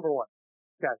there. Number 1.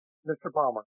 Yes, Mr.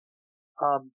 Palmer.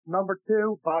 Number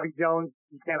 2, Bobby Jones.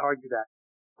 You can't argue that.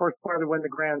 First player to win the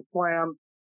Grand Slam.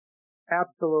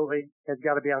 Absolutely has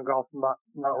got to be on golf Mount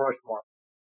Rushmore.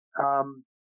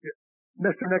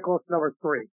 Mr. Nicklaus, number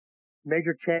 3.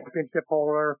 Major championship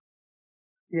holder.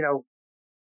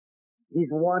 He's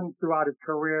won throughout his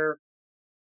career.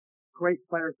 Great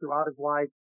player throughout his life.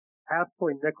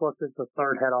 Absolutely, Nicklaus is the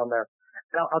 3rd head on there.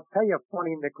 Now, I'll tell you a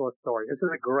funny Nicklaus story. This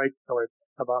is a great story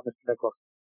about Mr. Nicklaus.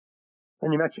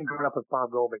 And you mentioned growing up with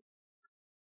Bob Goldie.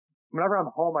 Whenever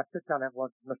I'm home, I sit down and have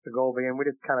lunch with Mr. Goldie, and we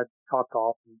just kind of talk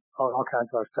golf and all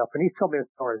kinds of other stuff. And he told me a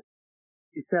story.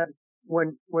 He said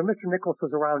when Mr. Nicklaus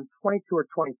was around 22 or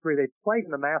 23, they played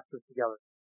in the Masters together.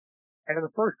 And in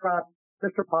the first round,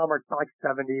 Mr. Palmer, like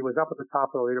 70, was up at the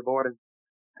top of the leaderboard, and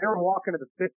they were walking to the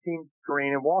 15th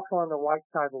green and walking on the right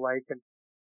side of the lake, and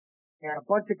a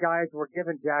bunch of guys were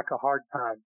giving Jack a hard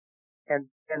time. And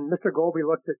Mr. Goldie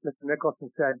looked at Mr. Nicklaus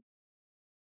and said,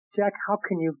 Jack, how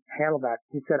can you handle that?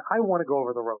 He said, I want to go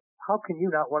over the ropes. How can you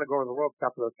not want to go over the ropes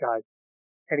after those guys?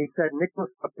 And he said, Nicklaus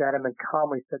looked at him and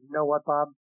calmly said, you know what,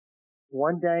 Bob?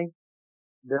 One day,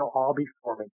 they'll all be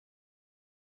for me.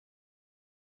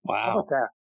 Wow. How about that?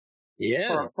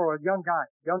 Yeah. For a young guy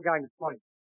in his 20s.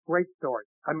 Great story.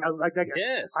 I mean,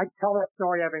 yes. I tell that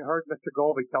story having heard Mr.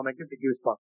 Goldie tell me, it gives me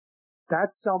goosebumps.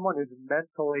 that's someone who's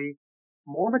mentally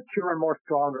more mature and more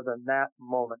stronger than that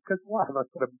moment. Because a lot of us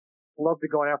would have loved to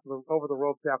go over the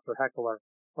ropes after a heckler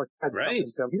or said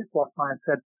something to him. He just walked by and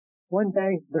said, one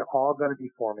day they're all going to be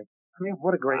for me. I mean,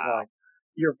 what a great line.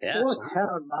 Your fourth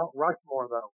head on Mount Rushmore,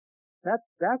 though.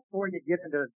 That's where you get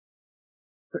into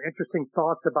some interesting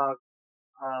thoughts about,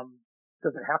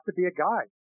 does it have to be a guy?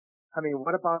 I mean,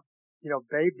 what about,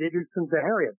 Babe Didgerson's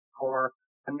Arias or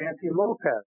Nancy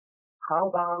Lopez? How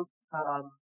about,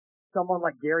 someone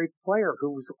like Gary Player,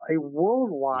 who's a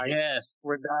worldwide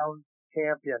renowned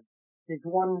champion? He's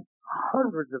won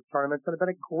hundreds of tournaments and has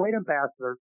been a great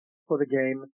ambassador for the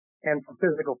game and for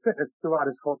physical fitness throughout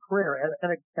his whole career,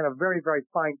 and a very, very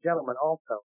fine gentleman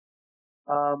also.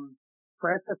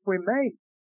 Francis Ouimet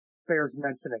bears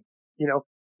mentioning.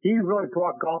 He really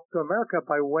brought golf to America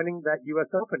by winning that U.S.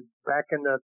 Open back in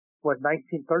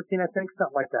 1913, I think,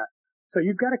 something like that. So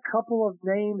you've got a couple of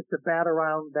names to bat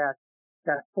around that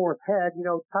fourth head.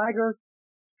 Tiger,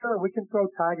 sure, we can throw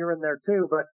Tiger in there too,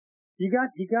 but you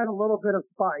got a little bit of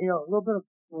spot, a little bit of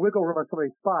wiggle room on some of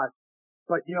these spots.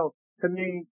 But, to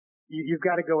me, you've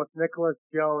got to go with Nicholas,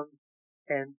 Jones,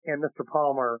 and Mr.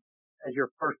 Palmer as your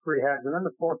first three heads. And then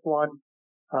the fourth one,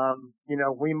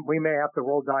 we may have to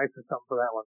roll dice or something for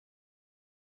that one.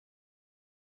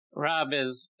 Rob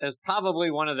is probably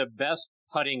one of the best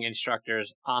putting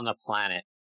instructors on the planet.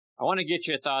 I want to get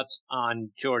your thoughts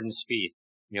on Jordan Spieth.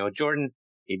 Jordan,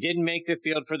 he didn't make the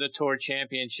field for the Tour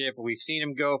Championship. We've seen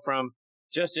him go from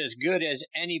just as good as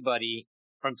anybody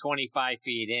from 25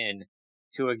 feet in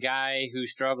to a guy who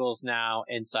struggles now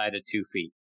inside of 2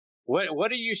 feet.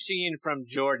 What are you seeing from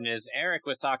Jordan? As Eric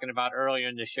was talking about earlier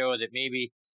in the show, that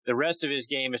maybe the rest of his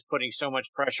game is putting so much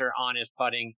pressure on his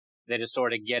putting that is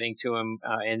sort of getting to him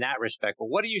in that respect. But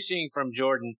what are you seeing from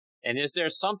Jordan? And is there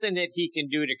something that he can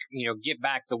do to, get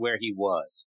back to where he was?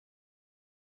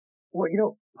 Well,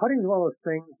 putting is one of those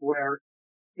things where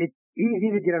it's easy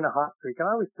to get in a hot streak. And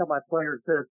I always tell my players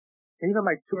this, and even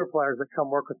my tour players that come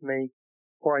work with me,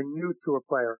 or a new tour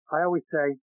player, I always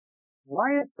say, why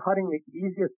is putting the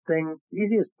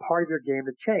easiest part of your game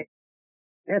to change?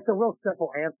 And it's a real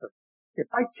simple answer. If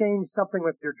I change something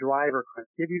with your driver, Chris,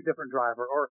 give you a different driver,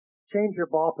 or change your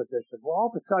ball position, well,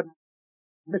 all of a sudden,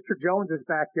 Mr. Jones's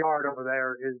backyard over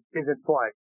there is in play.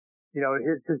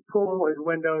 His pool, his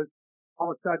windows,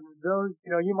 all of a sudden those,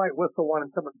 you might whistle one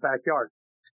in someone's backyard.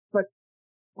 But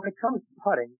when it comes to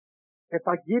putting, if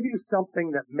I give you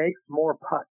something that makes more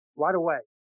putts right away,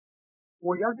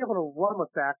 well, you're able to run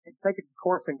with that and take it to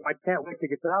course, and I can't wait to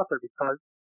get it out there because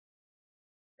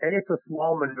it's a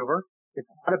small maneuver. It's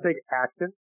not a big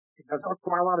action. It doesn't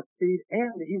require a lot of speed.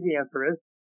 And the easy answer is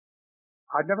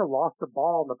I've never lost a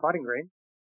ball on the putting green.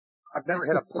 I've never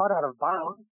hit a putt out of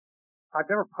bounds.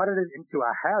 I've never putted it into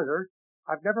a hazard.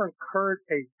 I've never incurred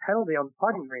a penalty on the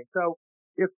putting green. So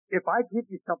if I give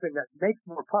you something that makes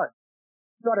more putts,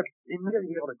 you got to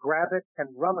immediately be able to grab it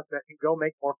and run with it and go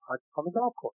make more putts on the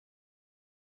golf course.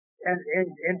 And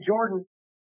Jordan,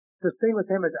 the thing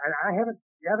with him is, and I haven't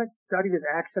studied his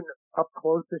action up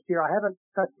close this year. I haven't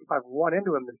touched if I've run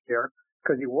into him this year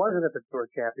because he wasn't at the Tour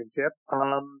Championship.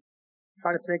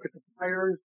 Trying to think of the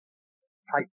players.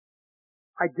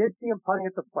 I did see him putting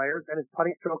at the Players, and his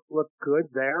putting stroke looked good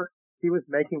there. He was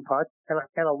making putts, and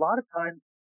a lot of times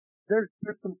there's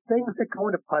some things that go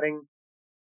into putting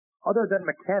other than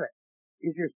mechanics.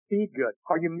 Is your speed good?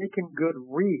 Are you making good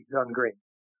reads on green?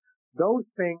 Those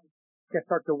things can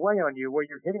start to weigh on you where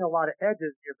you're hitting a lot of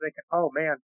edges. You're thinking, oh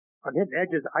man, I'm hitting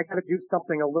edges. I got to do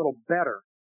something a little better.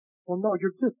 Well, no,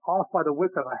 you're just off by the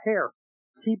width of a hair.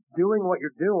 Keep doing what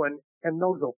you're doing, and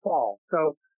those will fall.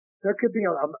 So there could be a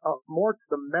more to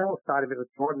the mental side of it with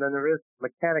Jordan than there is the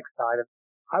mechanics side.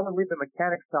 I would leave the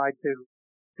mechanics side to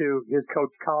his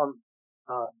coach Colin,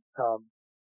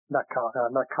 not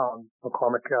Colin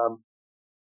McCormick,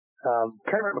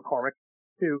 Cameron McCormick,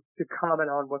 to comment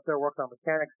on what they're working on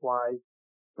mechanics wise.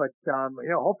 But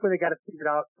hopefully they got it figured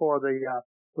out for the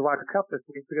Ryder Cup this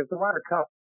week, because the Ryder Cup,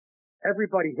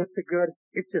 everybody hits it good.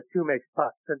 It's just who makes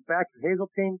putts. And back in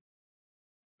Hazeltine,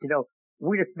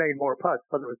 we just made more putts,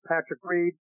 whether it was Patrick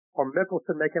Reed or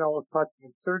Mickelson making all those putts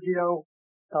and Sergio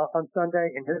on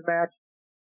Sunday in his match.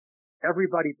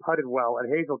 Everybody putted well at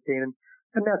Hazeltine,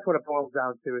 and that's what it boils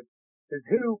down to is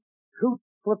who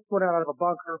flips one out of a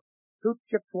bunker, who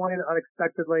chips one in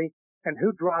unexpectedly, and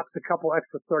who drops a couple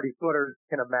extra 30-footers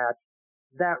in a match.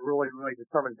 That really, really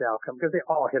determines the outcome because they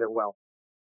all hit it well.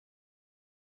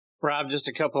 Rob, just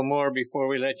a couple more before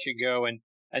we let you go. And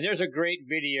there's a great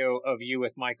video of you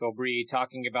with Michael Bree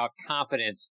talking about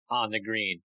confidence on the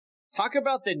green. Talk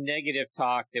about the negative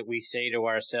talk that we say to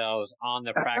ourselves on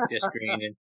the practice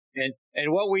green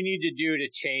and what we need to do to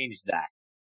change that.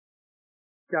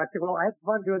 Gotcha. Well, I had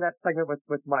fun doing that segment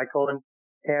with Michael,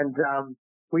 and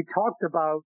we talked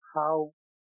about how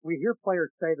we hear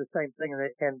players say the same thing,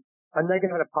 and a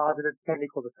negative and a positive can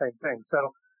equal the same thing.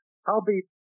 So I'll be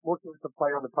working with the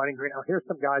player on the putting green. I'll hear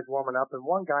some guys warming up, and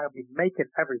one guy will be making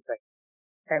everything.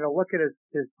 And he'll look at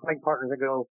his playing partners and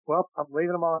go, well, I'm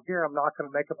leaving them all here. I'm not going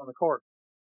to make them on the court.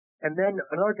 And then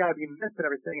another guy will be missing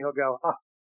everything. He'll go,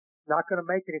 not going to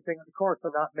make anything on the court,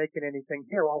 so not making anything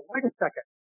here. Well, wait a second.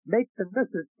 Makes and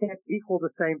misses can't equal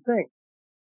the same thing.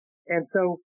 And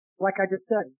so, like I just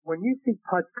said, when you see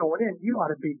putts going in, you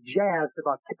ought to be jazzed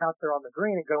about getting out there on the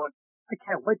green and going, I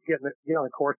can't wait to get on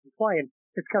the course and play. And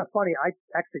it's kind of funny. I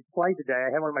actually played today.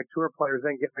 I had one of my tour players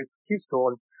in get ready for Q school,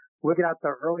 and we'll get out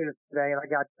there earlier today, and I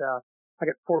got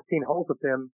 14 holes with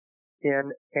him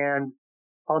in, and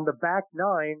on the back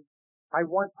nine, I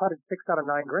one putted 6 out of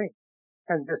 9 green,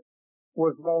 and just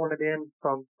was rolling it in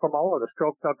from all over. The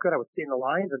stroke felt good. I was seeing the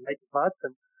lines and making putts,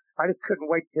 and I just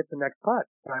couldn't wait to hit the next putt.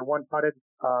 And I one putted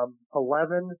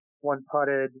 11, one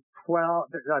putted 12.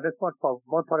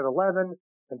 One putted 11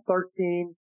 and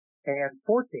 13 and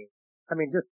 14. I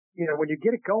mean, just when you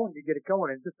get it going, you get it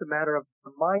going. It's just a matter of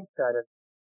the mindset. And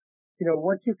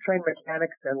once you've trained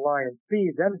mechanics and line and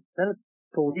speed, then it's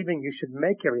believing you should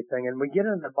make everything. And we get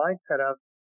in the mindset of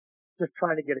just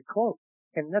trying to get it close.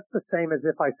 And that's the same as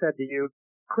if I said to you,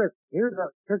 Chris, here's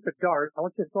the dart. I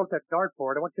want you to throw that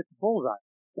dartboard. I want you to hit the bullseye.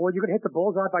 Well, you're going to hit the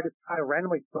bullseye by just trying to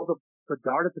randomly throw the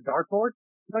dart at the dartboard?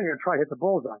 No, you're going to try to hit the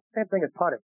bullseye. Same thing as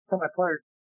putting. Tell my players,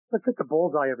 let's hit the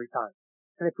bullseye every time.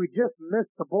 And if we just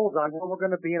miss the bullseye, well, we're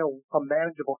going to be in a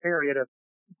manageable area to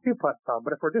two putt from.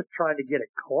 But if we're just trying to get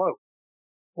it close,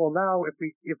 well, now if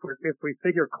we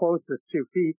figure close is 2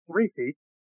 feet, 3 feet,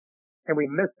 and we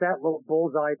miss that little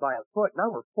bullseye by a foot,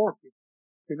 now we're 4 feet.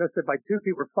 We missed it by 2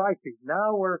 feet, we're 5 feet.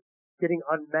 Now we're getting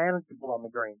unmanageable on the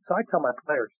green. So I tell my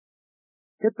players,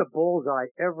 hit the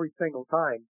bullseye every single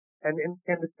time. And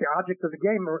it's the object of the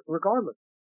game regardless.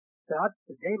 The object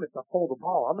of the game is to hold the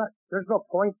ball. There's no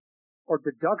point or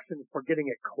deduction for getting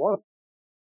it close.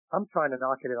 I'm trying to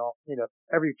knock it in all,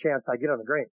 every chance I get on the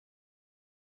green.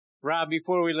 Rob,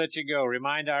 before we let you go,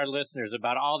 remind our listeners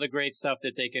about all the great stuff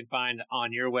that they can find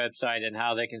on your website and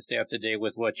how they can stay up to date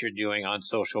with what you're doing on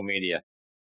social media.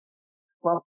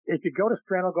 Well, if you go to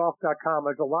stranogolf.com,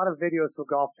 there's a lot of videos for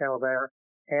Golf Channel there.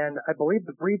 And I believe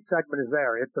the breed segment is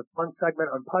there. It's a fun segment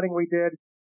on putting we did.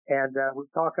 And we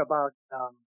talk about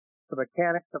the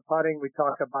mechanics of putting. We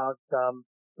talk about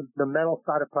the mental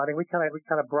side of putting. We kind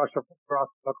of brush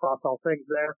across all things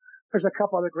there. There's a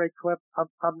couple other great clips.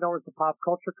 I'm known as the pop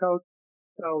culture coach.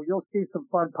 So you'll see some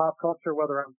fun pop culture,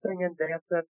 whether I'm singing,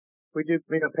 dancing. We do,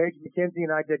 Paige McKenzie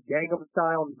and I did Gangnam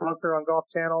Style in the bunker on Golf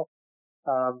Channel.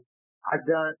 I've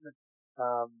done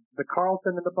the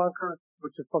Carlton in the bunker,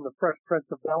 which is from the Fresh Prince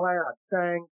of Bel-Air. I've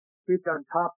sang. We've done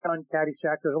Top Gun,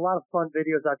 Caddyshack. There's a lot of fun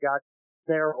videos I've got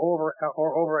there over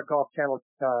at Golf Channel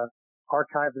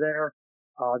archive there.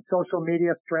 Social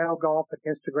media, Strano Golf at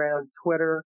Instagram,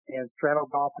 Twitter, and Strano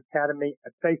Golf Academy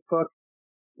at Facebook.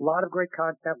 A lot of great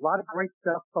content, a lot of great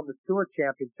stuff from the Tour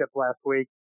Championship last week.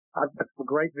 I've got some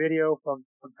great video from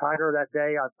Tiger that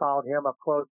day. I followed him up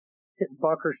close, hitting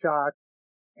bunker shots.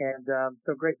 And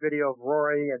some great video of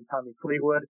Rory and Tommy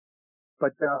Fleetwood.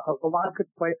 But a lot of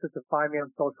good places to find me on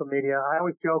social media. I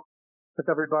always joke with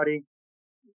everybody,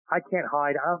 I can't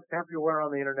hide. I'm everywhere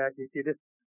on the internet. If you just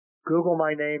Google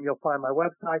my name, you'll find my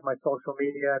website, my social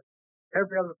media,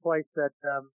 every other place that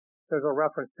there's a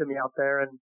reference to me out there.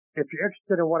 And if you're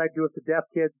interested in what I do with the deaf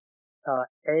kids,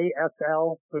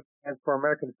 ASL, which stands for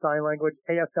American Sign Language,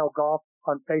 ASL Golf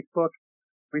on Facebook.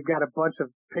 We've got a bunch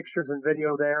of pictures and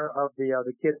video there of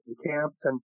the kids in camps.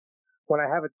 And when I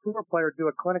have a tour player do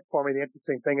a clinic for me, the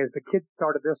interesting thing is the kids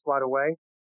started this right away.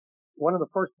 One of the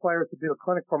first players to do a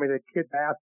clinic for me, the kid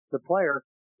asked the player,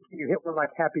 can you hit one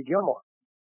like Happy Gilmore?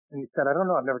 And he said, I don't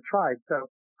know, I've never tried.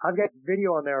 So I've got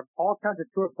video on there of all kinds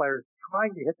of tour players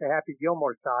trying to hit the Happy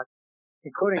Gilmore shot,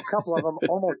 including a couple of them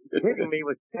almost hitting me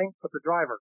with shanks with the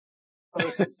driver. So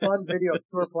there's some fun video of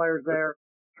tour players there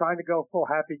trying to go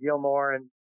full Happy Gilmore, and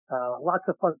lots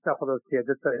of fun stuff with those kids.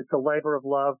 It's a labor of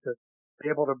love to be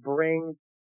able to bring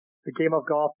the game of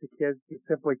golf to kids who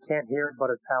simply can't hear it, but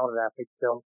are talented athletes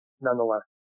still, nonetheless.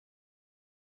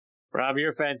 Rob,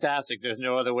 you're fantastic. There's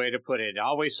no other way to put it.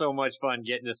 Always so much fun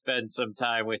getting to spend some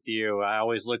time with you. I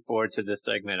always look forward to this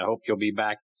segment. I hope you'll be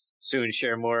back soon,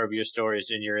 share more of your stories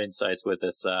and your insights with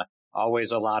us.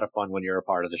 Always a lot of fun when you're a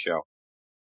part of the show.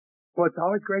 Well, it's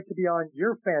always great to be on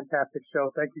your fantastic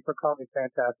show. Thank you for calling me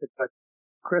fantastic. But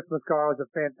Chris Mascaro is a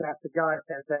fantastic guy,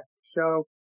 fantastic show.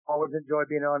 Always enjoy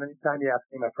being on anytime you ask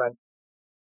me, my friend.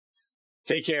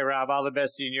 Take care, Rob. All the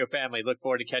best to you and your family. Look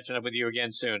forward to catching up with you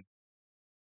again soon.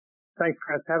 Thanks,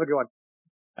 Chris. Have a good one.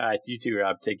 All right. You too,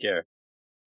 Rob. Take care.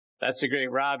 That's the great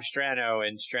Rob Strano,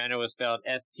 and Strano is spelled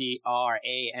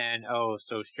Strano.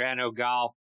 So Strano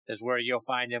Golf is where you'll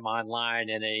find him online.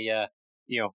 And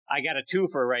I got a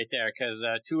twofer right there because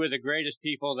two of the greatest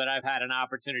people that I've had an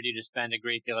opportunity to spend a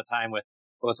great deal of time with,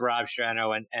 both Rob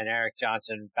Strano and Eric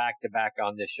Johnson, back to back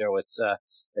on this show.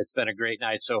 It's been a great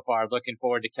night so far. Looking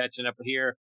forward to catching up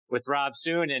here with Rob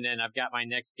soon. And then I've got my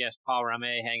next guest, Paul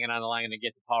Ramee, hanging on the line, and to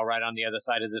get to Paul right on the other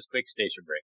side of this quick station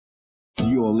break.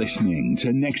 You're listening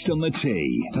to Next on the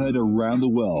Tee, heard around the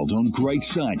world on great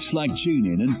sites like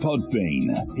TuneIn and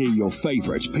Podbean. Hear your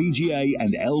favorite PGA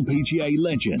and LPGA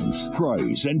legends,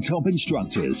 pros and top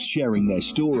instructors sharing their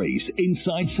stories,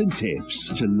 insights and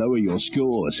tips to lower your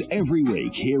scores every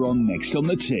week here on Next on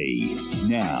the Tee.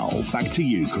 Now, back to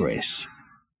you, Chris.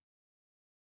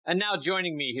 And now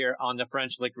joining me here on the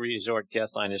French Lick Resort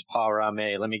guest line is Paul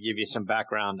Ramee. Let me give you some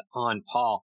background on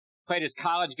Paul. Played his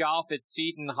college golf at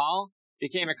Seton Hall.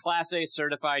 Became a Class A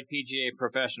certified PGA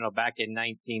professional back in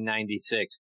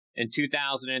 1996. In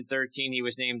 2013, he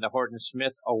was named the Horton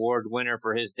Smith Award winner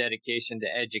for his dedication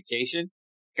to education.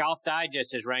 Golf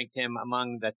Digest has ranked him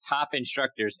among the top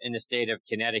instructors in the state of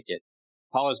Connecticut.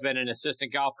 Paul has been an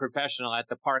assistant golf professional at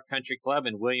the Park Country Club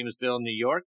in Williamsville, New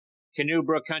York, Canoe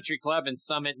Brook Country Club in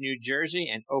Summit, New Jersey,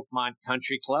 and Oakmont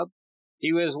Country Club.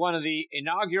 He was one of the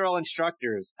inaugural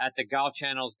instructors at the Golf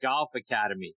Channel's Golf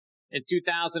Academy. In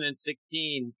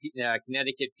 2016,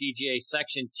 Connecticut PGA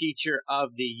Section Teacher of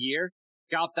the Year.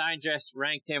 Golf Digest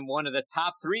ranked him one of the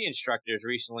top 3 instructors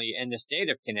recently in the state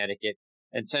of Connecticut.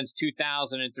 And since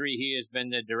 2003, he has been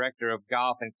the director of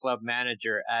golf and club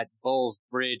manager at Bulls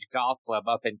Bridge Golf Club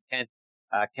up in Kent,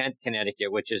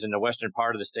 Connecticut, which is in the western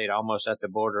part of the state, almost at the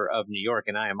border of New York.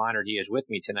 And I am honored he is with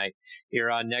me tonight here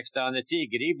on Next on the Tee.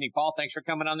 Good evening, Paul. Thanks for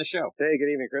coming on the show. Hey,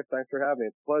 good evening, Chris. Thanks for having me.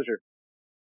 It's a pleasure.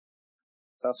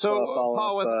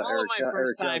 Paul, with all of my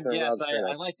first-time guests,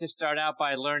 I'd like to start out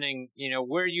by learning,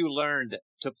 where you learned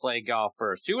to play golf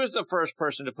first. Who was the first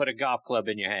person to put a golf club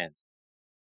in your hands?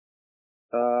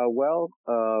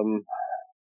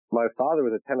 My father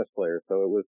was a tennis player, so it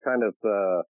was kind of,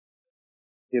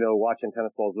 watching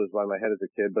tennis balls was by my head as a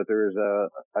kid. But there was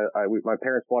my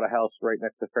parents bought a house right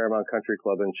next to Fairmount Country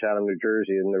Club in Chatham, New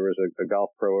Jersey, and there was a golf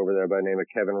pro over there by the name of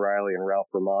Kevin Riley and Ralph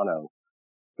Romano,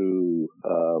 who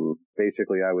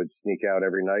basically I would sneak out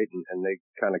every night and they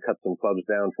kind of cut some clubs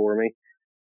down for me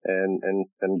and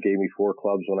gave me 4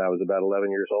 clubs when I was about 11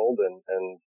 years old and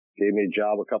gave me a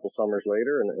job a couple summers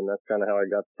later and that's kind of how I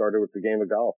got started with the game of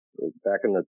golf. Back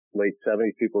in the late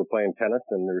 70s, people were playing tennis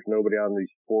and there was nobody on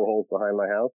these 4 holes behind my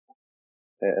house.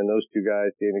 And those 2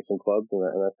 guys gave me some clubs and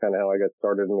that's kind of how I got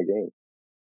started in the game.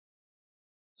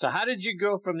 So how did you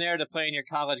go from there to playing your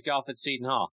college golf at Seton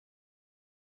Hall?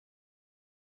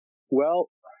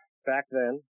 Well, back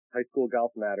then, high school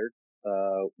golf mattered.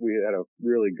 We had a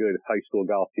really good high school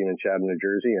golf team in Chatham, New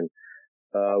Jersey, and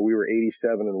we were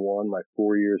 87-1 my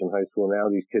 4 years in high school.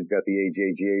 Now these kids got the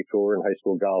AJGA tour, and high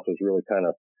school golf was really kind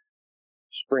of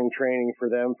spring training for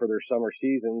them for their summer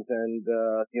seasons. And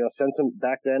since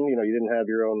back then, you didn't have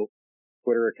your own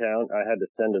Twitter account. I had to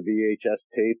send a VHS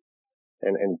tape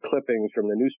and clippings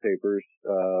from the newspapers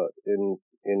in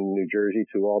New Jersey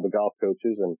to all the golf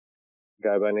coaches, and a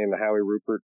guy by the name of Howie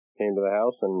Rupert came to the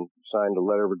house and signed a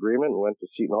letter of agreement and went to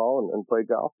Seton Hall and played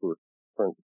golf for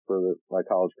my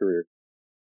college career.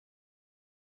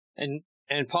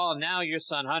 And Paul, now your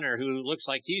son Hunter, who looks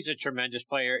like he's a tremendous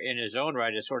player in his own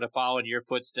right, has sort of followed your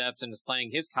footsteps and is playing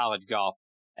his college golf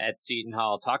at Seton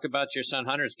Hall. Talk about your son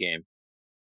Hunter's game.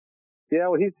 Yeah,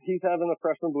 well, he's having the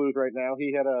freshman blues right now.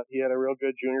 He had a real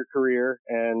good junior career,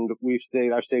 and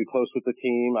I've stayed close with the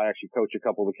team. I actually coach a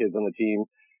couple of the kids on the team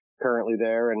currently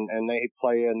there, and they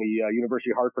play in the University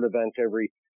of Hartford event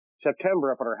every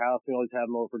September up at our house. We always have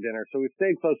them over for dinner, so we've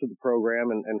stayed close with the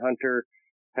program. And Hunter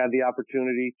had the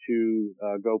opportunity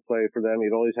to go play for them.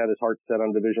 He'd always had his heart set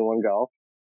on Division I golf,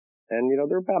 and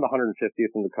they're about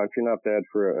 150th in the country, not bad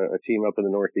for a team up in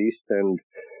the Northeast. And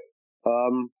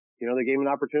they gave him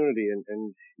an opportunity,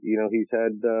 and he's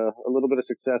had a little bit of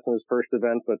success in his first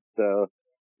event, but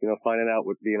finding out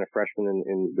what being a freshman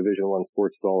in Division I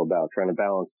sports is all about, trying to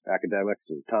balance academics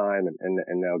and time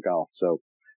and now golf. So,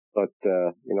 but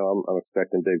I'm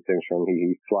expecting big things from him.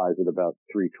 He flies at about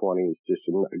 320. He's just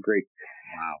a great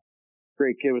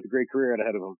kid with a great career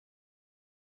ahead of him.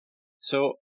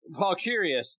 So, Paul,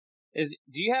 curious, do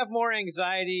you have more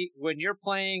anxiety when you're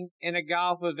playing in a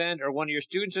golf event, or when your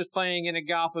students is playing in a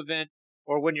golf event,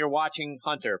 or when you're watching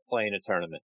Hunter play in a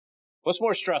tournament? What's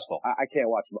more stressful? I can't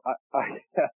watch.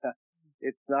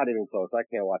 It's not even close. I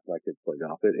can't watch my kids play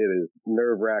golf. It is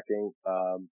nerve wracking.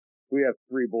 We have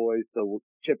 3 boys, so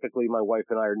typically my wife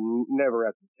and I are never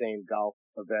at the same golf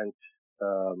event.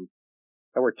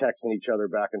 And we're texting each other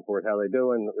back and forth how they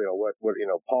doing.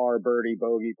 Par, birdie,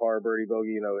 bogey, par, birdie,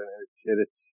 bogey. And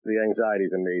it's the anxiety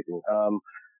is amazing.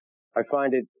 I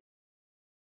find it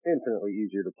infinitely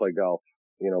easier to play golf,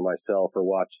 myself, or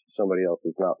watch somebody else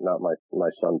who's not my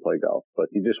son play golf. But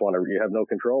you have no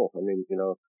control. I mean,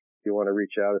 you want to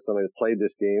reach out to somebody that's played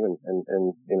this game and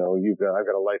I've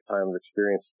got a lifetime of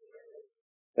experience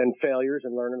and failures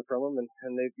and learning from them.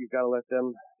 And you've got to let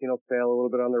them, fail a little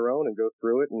bit on their own and go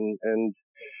through it and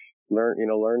learn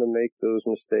to make those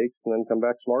mistakes and then come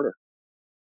back smarter.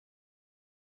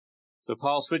 So,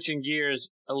 Paul, switching gears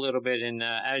a little bit, and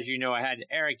as you know, I had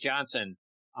Eric Johnson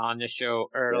on the show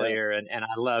earlier, and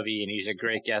I love Ian. He's a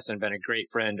great guest and been a great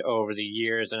friend over the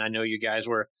years, and I know you guys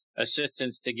were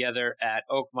assistants together at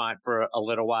Oakmont for a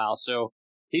little while. So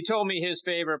he told me his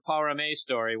favorite Paul Ramee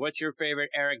story. What's your favorite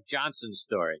Eric Johnson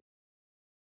story?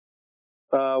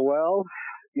 Well,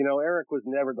 Eric was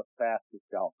never the fastest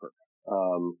golfer.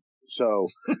 So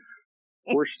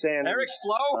we're standing. Eric's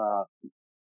slow?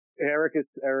 Eric is,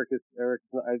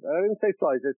 I didn't say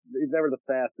slow. He's never the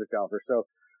fastest golfer. So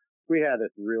we had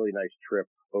this really nice trip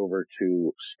over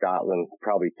to Scotland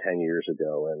probably 10 years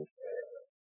ago. And,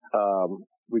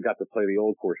 we got to play the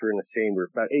old course. We're in the same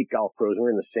group, about 8 golf pros.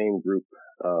 We're in the same group,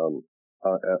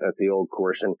 at the old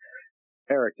course. And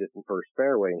Eric is in first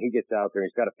fairway and he gets out there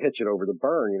and he's got to pitch it over the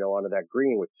burn, onto that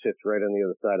green, which sits right on the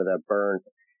other side of that burn.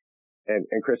 And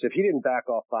Chris, if he didn't back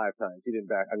off 5 times, he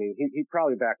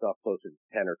probably backed off closer to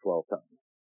 10 or 12 times.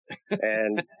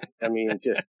 And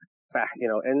just back,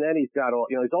 and then he's got all,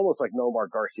 he's almost like Nomar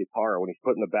Garciaparra when he's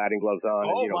putting the batting gloves on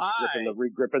and,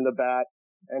 re-gripping the bat.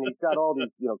 And he's got all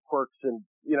these, quirks and,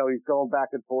 he's going back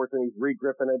and forth and he's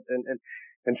re-gripping it.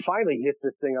 And finally he hits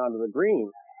this thing onto the green.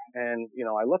 And,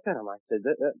 I looked at him, I said,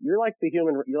 you're like a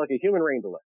human rain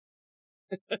delay.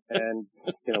 And,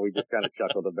 we just kind of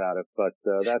chuckled about it, but,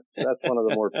 that's one of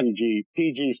the more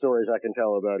PG stories I can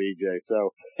tell about EJ. So,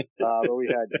 but we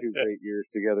had 2 great years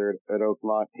together at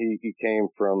Oakmont. He came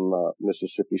from,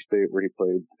 Mississippi State where he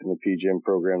played in the PGM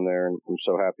program there. And I'm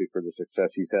so happy for the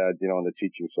success he's had, on the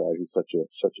teaching side. He's such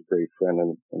a great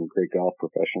friend and great golf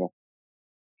professional.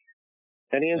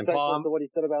 Any insight into what he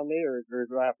said about me or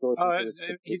do I have to listen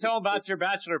to it? He told about your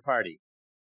bachelor party.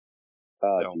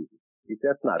 Jesus.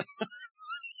 That's not,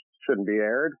 shouldn't be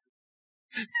aired.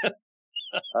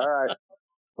 All right.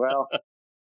 Well,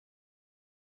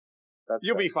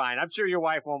 you'll be fine. I'm sure your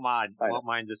wife won't mind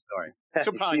the story.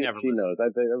 She'll probably never. She knows.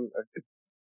 I think.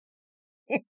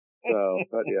 So,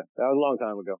 but yeah, that was a long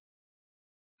time ago.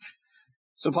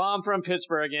 So, Paul, I'm from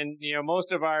Pittsburgh, and,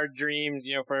 most of our dreams,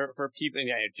 for people,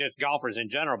 just golfers in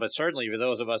general, but certainly for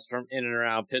those of us from in and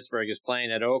around Pittsburgh is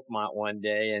playing at Oakmont one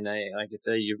day. And like I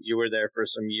say, you were there for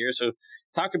some years. So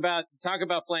talk about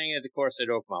playing at the course at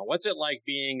Oakmont. What's it like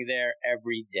being there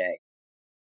every day?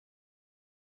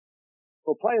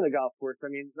 Well, playing the golf course,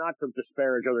 not to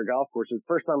disparage other golf courses.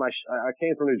 First time I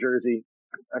came from New Jersey,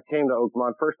 I came to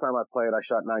Oakmont. First time I played, I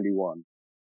shot 91.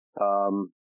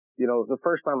 The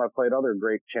first time I played other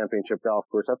great championship golf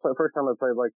course, the first time I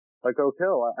played like Oak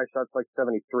Hill, I shot like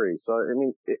 73. So,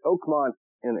 Oakmont,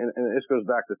 and this goes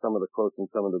back to some of the quotes and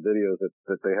some of the videos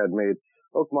that they had made.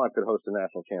 Oakmont could host a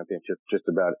national championship just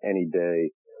about any day,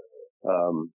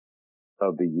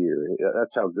 of the year.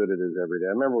 That's how good it is every day.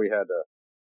 I remember we had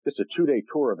just a 2-day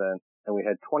tour event and we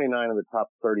had 29 of the top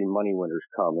 30 money winners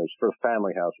come. It was for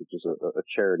Family House, which is a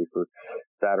charity for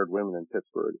battered women in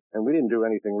Pittsburgh. And we didn't do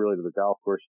anything really to the golf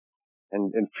course.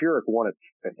 And Furyk won it,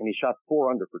 and he shot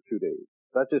 4 under for 2 days.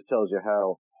 That just tells you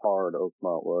how hard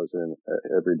Oakmont was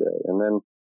every day. And then,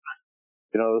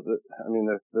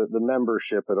 the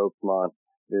membership at Oakmont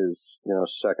is,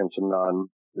 second to none.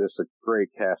 There's a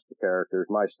great cast of characters.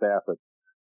 My staff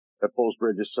at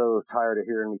Bullsbridge is so tired of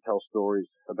hearing me tell stories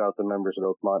about the members at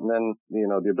Oakmont. And then,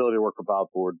 the ability to work with Bob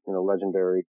Ford,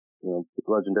 legendary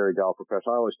golf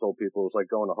professional. I always told people it was like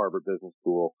going to Harvard Business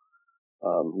School.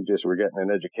 You just were getting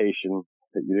an education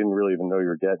that you didn't really even know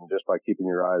you were getting just by keeping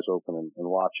your eyes open and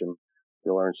watching.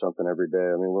 You learn something every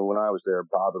day. When I was there,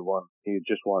 Bob he had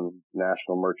just won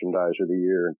National Merchandiser of the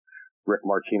Year, and Rick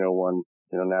Martino won,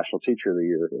 National Teacher of the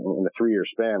Year. In a 3-year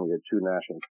span, we had 2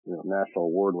 national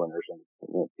award winners in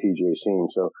the PGA scene.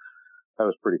 So that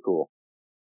was pretty cool.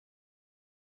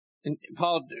 And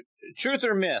Paul, truth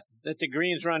or myth that the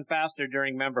greens run faster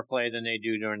during member play than they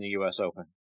do during the U.S. Open?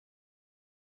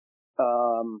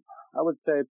 I would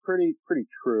say pretty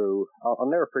true. I'll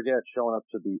never forget showing up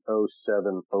to the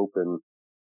 '07 Open,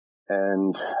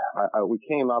 and we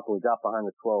came up and we got behind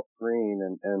the 12th green,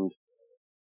 and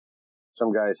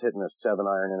some guy's hitting a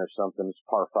 7-iron in or something. It's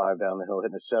par 5 down the hill,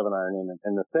 hitting a 7-iron in,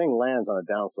 and the thing lands on a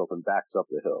downslope and backs up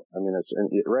the hill. I mean,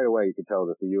 right away you could tell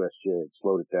that the USGA had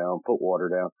slowed it down, put water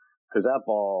down, because that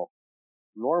ball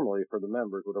normally for the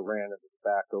members would have ran into the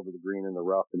back over the green in the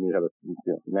rough, and you had a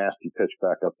nasty pitch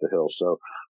back up the hill. So,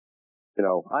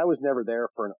 I was never there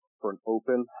for an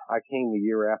Open. I came the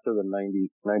year after the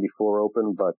 94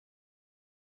 Open, but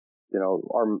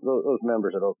those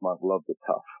members at Oakmont loved it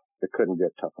tough. It couldn't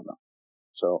get tough enough.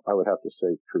 So I would have to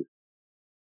say truth.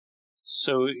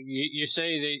 So you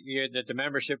say that the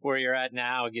membership where you're at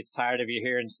now gets tired of you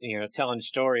hearing, telling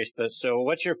stories. But so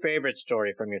what's your favorite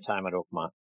story from your time at Oakmont?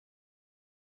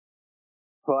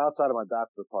 Well, outside of my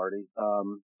bachelor party,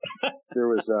 there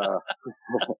was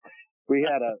we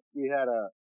had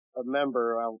a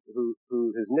member who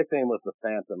his nickname was the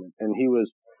Phantom, and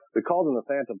we called him the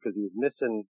Phantom because he was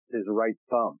missing his right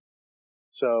thumb.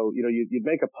 So, you'd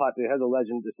make a putt. They had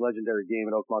this legendary game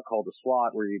at Oakmont called the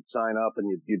SWAT, where you'd sign up and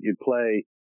you'd play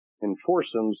in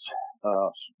foursomes,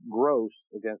 gross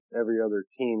against every other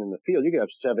team in the field. You could have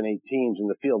 7, 8 teams in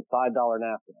the field, $5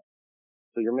 napkin.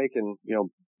 So you're making, you're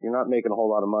not making a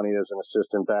whole lot of money as an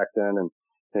assistant back then. And,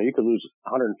 you could lose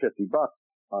 $150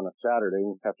 on a Saturday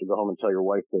and have to go home and tell your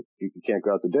wife that you can't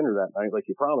go out to dinner that night like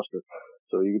you promised her.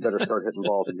 So you better start hitting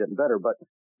balls and getting better. But,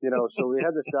 so we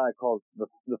had this guy called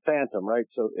the Phantom, right?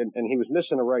 So, and he was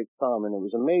missing a right thumb, and it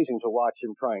was amazing to watch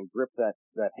him try and grip that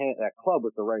club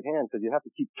with the right hand, because you have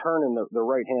to keep turning the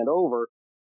right hand over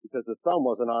because the thumb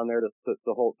wasn't on there to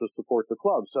support the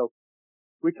club. So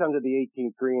we come to the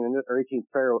 18th green or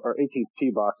 18th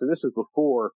tee box, and this is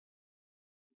before,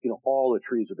 all the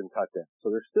trees have been cut down. So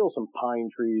there's still some pine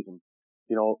trees and,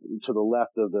 to the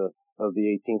left of the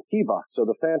 18th tee box. So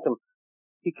the Phantom,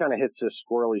 he kind of hits this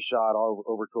squirrely shot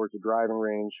over towards the driving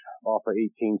range off of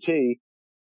 18T,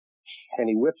 and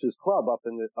he whips his club up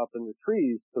in the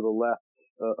trees to the left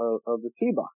of the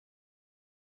tee box.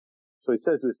 So he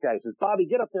says to this guy, he says, "Bobby,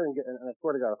 get up there and get," and I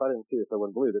swear to God, if I didn't see this, I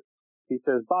wouldn't believe it. He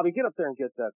says, "Bobby, get up there and get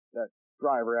that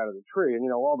driver out of the tree." And,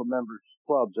 all the members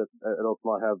clubs at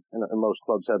Oakmont have, and most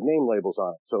clubs have name labels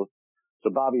on it. So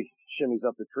Bobby shimmies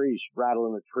up the tree, he's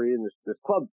rattling the tree, and this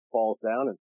club falls down,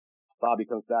 and Bobby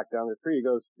comes back down the tree. He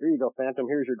goes, "Here you go, Phantom.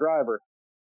 Here's your driver."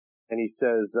 And he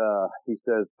says,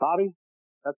 "Bobby,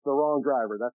 that's the wrong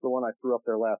driver. That's the one I threw up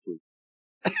there last week."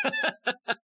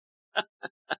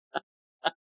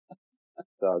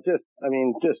 So just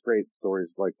great stories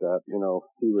like that. He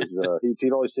was,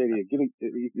 he'd always say to you, "Give me,"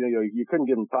 you couldn't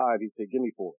give him 5. He'd say, "Give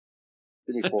me 4.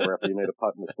 Give me 4 after you made a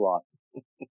putt in the slot."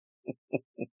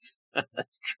 That's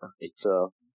right.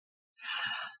 So,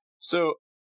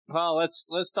 Paul,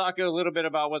 let's talk a little bit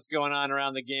about what's going on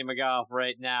around the game of golf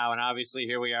right now. And obviously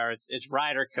here we are. It's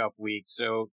Ryder Cup week.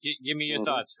 So give me your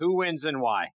thoughts. Who wins and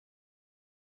why?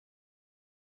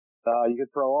 You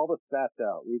could throw all the stats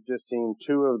out. We've just seen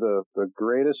 2 of the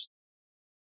greatest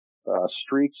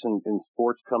streaks in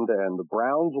sports come to end. The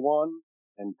Browns won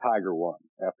and Tiger won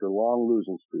after long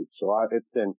losing streaks. So it's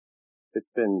been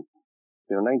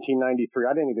 1993.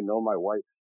 I didn't even know my wife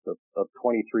of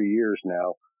 23 years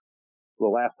now. The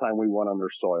last time we won on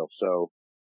their soil. So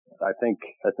I think,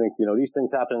 these things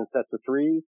happen in sets of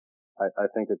 3. I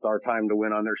think it's our time to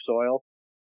win on their soil.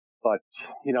 But,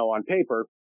 on paper,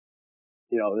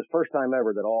 this first time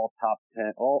ever that all top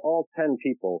 10, all 10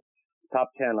 people,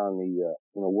 top 10 on the,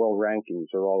 world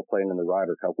rankings are all playing in the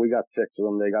Ryder Cup. We got 6 of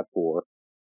them. They got 4.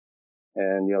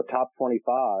 And, top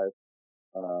 25,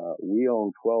 we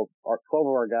own 12 of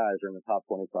our guys are in the top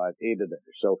 25, 8 of them.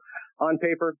 So on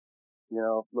paper,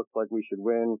 looks like we should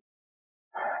win.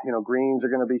 Greens are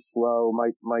going to be slow,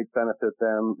 might benefit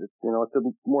them. It's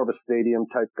more of a stadium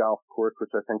type golf course,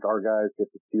 which I think our guys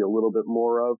get to see a little bit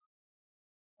more of,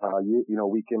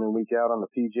 week in and week out on the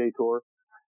PGA Tour.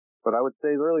 But I would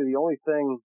say really the only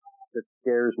thing that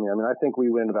scares me, I think we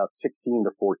win about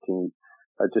 16-14.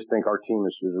 I just think our team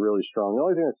is really strong. The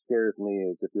only thing that scares me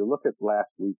is if you look at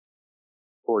last week's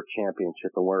Tour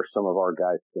Championship and where some of our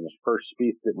guys finished. First,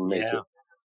 Spieth didn't make it.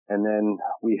 And then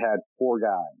we had 4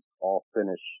 guys all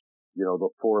finish, the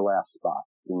 4 last spots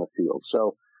in the field.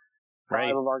 So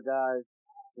 5 of our guys,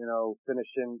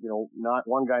 finishing, not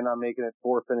one guy not making it,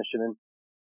 4 finishing in.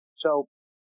 So,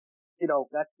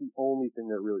 that's the only thing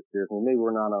that really scares me. Maybe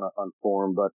we're not on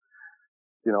form, but,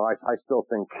 I still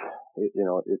think,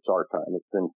 it's our time. It's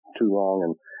been too long.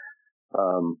 And,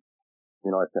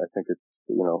 I think it's,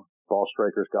 ball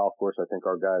strikers golf course. I think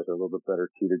our guys are a little bit better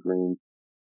tee to green.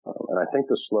 And I think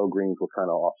the slow greens will kind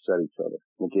of offset each other,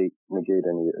 negate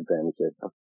any advantage they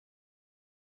have.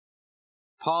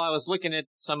 Paul, I was looking at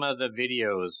some of the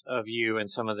videos of you and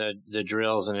some of the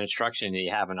drills and instruction that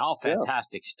you have, and all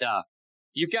fantastic stuff.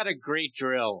 You've got a great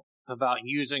drill about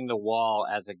using the wall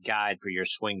as a guide for your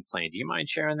swing plane. Do you mind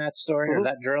sharing that story or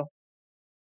that drill?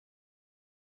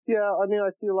 Yeah, I mean,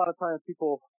 I see a lot of times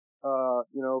people,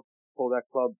 pull that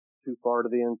club too far to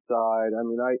the inside. I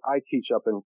mean, I teach up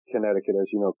in Connecticut,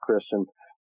 as you know, Chris, and,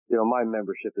 my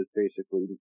membership is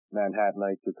basically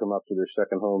Manhattanites who come up to their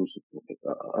second homes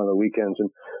on the weekends, and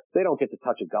they don't get to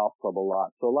touch a golf club a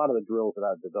lot. So a lot of the drills that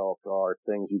I've developed are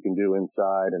things you can do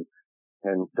inside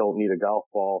and don't need a golf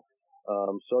ball.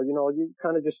 So, you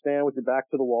kind of just stand with your back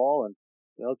to the wall, and,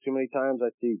 too many times I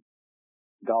see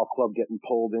golf club getting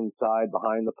pulled inside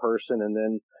behind the person, and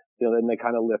then, then they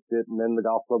kind of lift it, and then the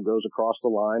golf club goes across the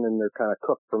line, and they're kind of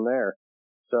cooked from there.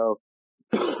 So,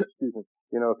 excuse me,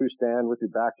 if you stand with your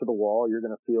back to the wall, you're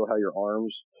going to feel how your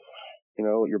arms,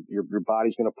 your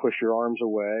body's going to push your arms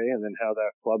away, and then how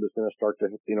that club is going to start to,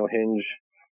 hinge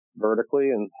vertically.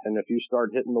 And if you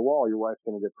start hitting the wall, your wife's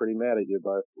going to get pretty mad at you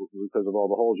because of all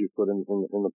the holes you put in the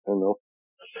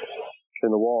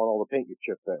wall and all the paint you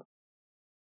chipped there.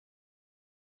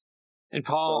 And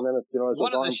Paul, and then those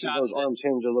arms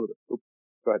hinge a little bit. Oops,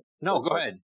 go ahead. No, go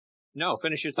ahead. No,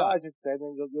 finish your thought. I just said,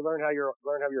 you learn how your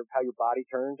body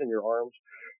turns and your arms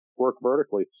work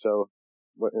vertically. So,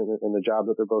 in the job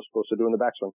that they're both supposed to do in the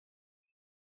backswing.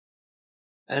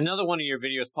 Another one of your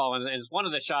videos, Paul, and it's one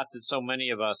of the shots that so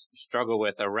many of us struggle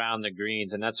with around the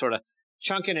greens, and that's sort of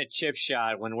chunking a chip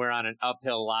shot when we're on an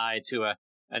uphill lie to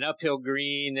an uphill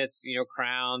green that's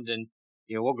crowned, and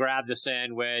we'll grab the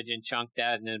sand wedge and chunk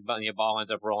that, and then the ball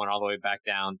ends up rolling all the way back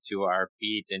down to our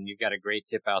feet. And you've got a great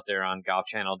tip out there on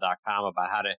golfchannel.com about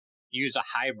how to use a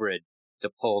hybrid to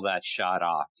pull that shot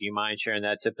off. Do you mind sharing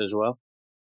that tip as well?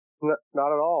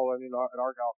 Not at all. I mean, at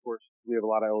our golf course, we have a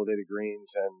lot of elevated greens,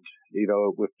 and,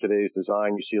 with today's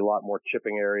design, you see a lot more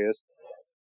chipping areas.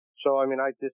 So, I mean,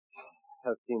 I just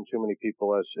have seen too many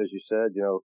people, as you said,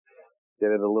 get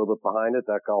it a little bit behind it.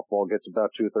 That golf ball gets about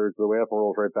 2/3 of the way up and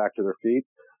rolls right back to their feet.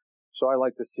 So I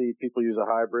like to see people use a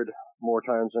hybrid more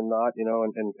times than not, and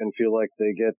feel like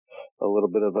they get a little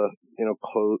bit of a,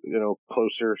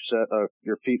 closer set,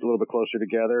 your feet a little bit closer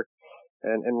together.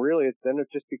 And really, then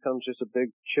it just becomes just a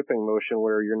big chipping motion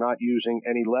where you're not using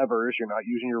any levers, you're not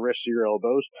using your wrists or your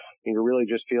elbows, and you're really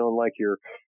just feeling like your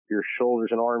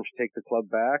shoulders and arms take the club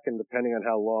back. And depending on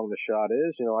how long the shot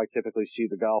is, I typically see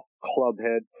the golf club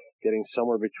head getting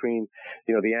somewhere between,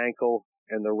 the ankle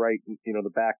and the right, the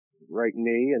back right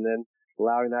knee, and then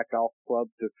allowing that golf club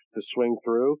to swing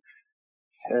through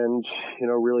and,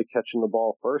 really catching the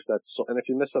ball first. And if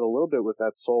you miss it a little bit with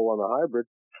that sole on the hybrid,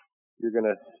 you're going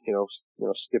to,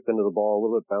 skip into the ball a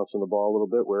little bit, bouncing the ball a little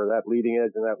bit, where that leading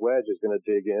edge and that wedge is going to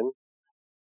dig in.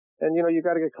 And, you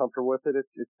got to get comfortable with it.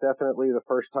 It's definitely the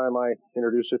first time I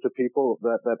introduce it to people,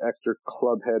 that extra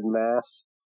club head mass,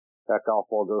 that golf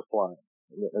ball goes flying.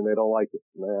 And they don't like it.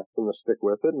 And I ask them to stick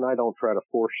with it. And I don't try to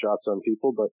force shots on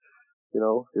people, but,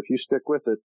 if you stick with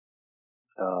it,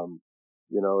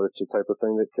 it's the type of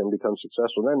thing that can become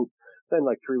successful. Then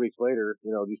like 3 weeks later,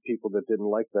 these people that didn't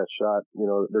like that shot,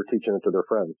 they're teaching it to their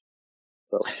friends.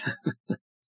 So,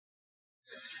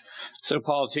 so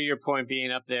Paul, to your point,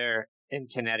 being up there in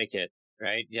Connecticut,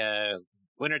 right?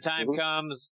 Wintertime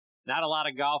comes, not a lot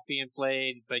of golf being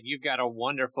played, but you've got a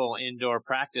wonderful indoor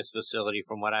practice facility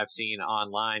from what I've seen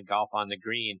online, Golf on the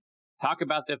Green. Talk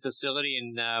about the facility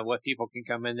and what people can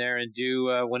come in there and do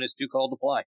when it's too cold to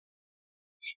play.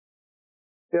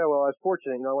 Yeah, well, I was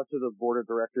fortunate. I went to the board of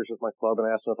directors of my club and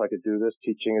asked them if I could do this.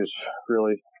 Teaching is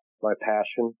really my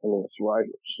passion. I mean, it's why,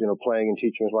 playing and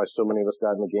teaching is why so many of us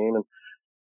got in the game. And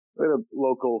we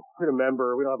had a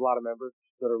member. We don't have a lot of members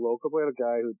that are local. We had a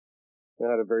guy who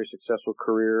had a very successful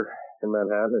career in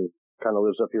Manhattan and kind of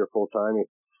lives up here full time. He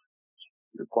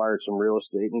acquired some real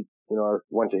estate, and, I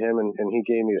went to him and he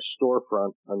gave me a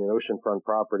storefront on the oceanfront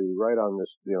property right on this,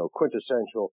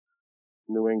 quintessential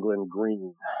New England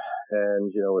green.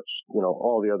 And, it's,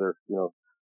 all the other,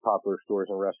 popular stores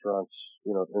and restaurants,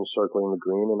 encircling the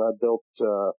green. And I built,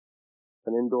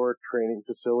 an indoor training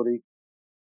facility,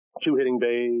 2 hitting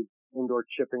bays, indoor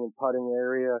chipping and putting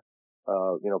area,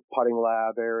 putting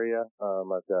lab area.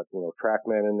 I've got,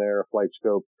 TrackMan in there, Flight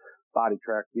Scope, Body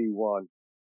Track V1,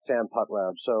 Sand Putt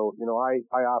Lab. So,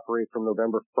 I operate from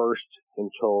November 1st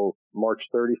until March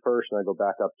 31st, and I go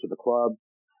back up to the club.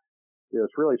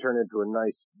 It's really turned into a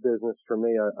nice business for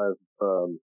me. I've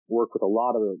worked with a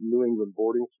lot of the New England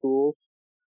boarding schools,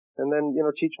 then,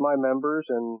 teach my members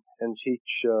and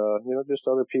teach, just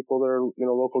other people that are,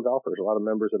 local golfers, a lot of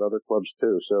members at other clubs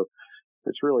too. So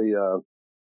it's really,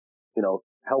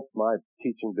 helped my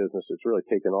teaching business. It's really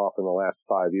taken off in the last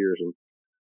 5 years. And,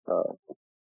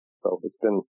 so it's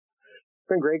been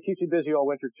great. Keeps you busy all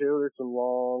winter too. There's some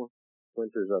long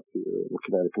winters up here in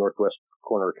Connecticut, northwest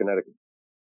corner of Connecticut.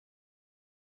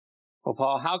 Well,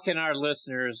 Paul, how can our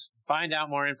listeners find out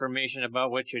more information about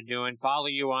what you're doing, follow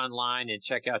you online, and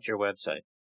check out your website?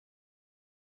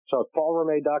 So it's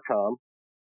paulramee.com.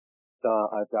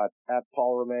 I've got at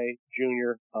Paul Ramee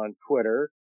Jr. on Twitter,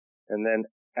 and then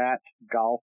at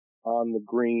Golf on the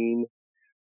Green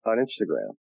on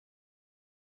Instagram.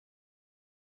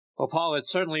 Well, Paul,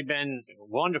 it's certainly been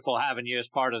wonderful having you as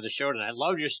part of the show tonight. I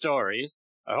love your stories.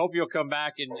 I hope you'll come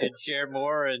back and share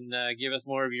more and give us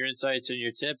more of your insights and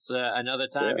your tips another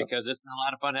time, because it's been a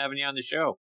lot of fun having you on the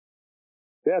show.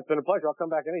 Yeah, it's been a pleasure. I'll come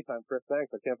back anytime, Chris.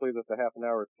 Thanks. I can't believe that the half an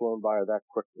hour has flown by that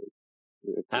quickly.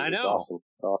 I know.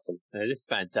 It's awesome. It is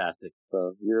fantastic.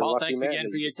 So you're Paul, lucky thanks man. again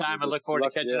for your time. I look forward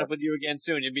to catching up with you again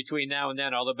soon. In between now and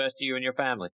then, all the best to you and your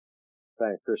family.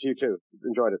 Thanks, Chris. You too.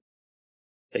 Enjoyed it.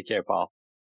 Take care, Paul.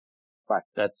 Bye.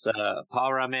 That's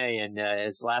Paul Ramee, and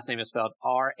his last name is spelled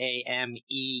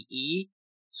Ramee.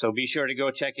 So be sure to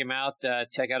go check him out.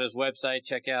 Check out his website.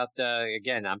 Check out,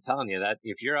 again, I'm telling you that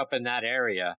if you're up in that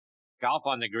area, Golf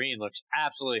on the Green looks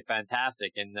absolutely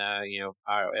fantastic. And,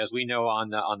 as we know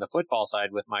on the football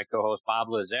side with my co-host Bob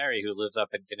Lazzari, who lives up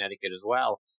in Connecticut as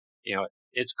well,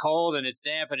 it's cold and it's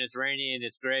damp and it's rainy and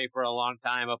it's gray for a long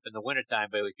time up in the wintertime.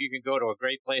 But if you can go to a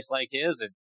great place like his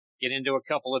and get into a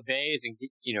couple of bays and,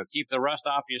 keep the rust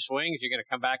off your swings, you're going to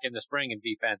come back in the spring and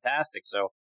be fantastic.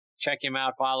 So check him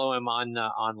out. Follow him on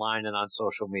online and on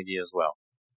social media as well.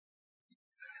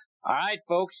 All right,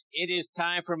 folks, it is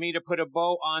time for me to put a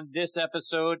bow on this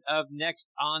episode of Next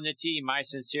on the Tee. My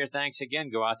sincere thanks again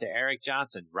go out to Eric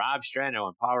Johnson, Rob Strano,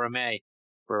 and Paul Ramee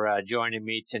for joining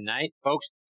me tonight. Folks,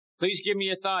 please give me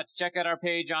your thoughts. Check out our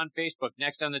page on Facebook,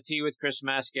 Next on the Tee with Chris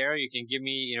Mascaro. You can give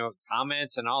me,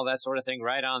 comments and all that sort of thing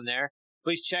right on there.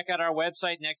 Please check out our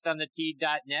website,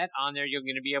 nextonthetee.net. On there, you're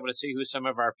going to be able to see who some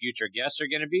of our future guests are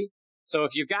going to be. So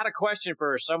if you've got a question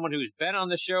for someone who's been on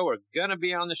the show or going to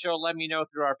be on the show, let me know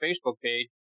through our Facebook page.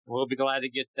 We'll be glad to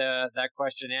get that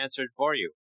question answered for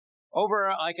you.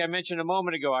 Over, like I mentioned a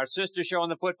moment ago, our sister show on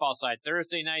the football side,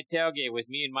 Thursday Night Tailgate with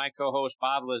me and my co-host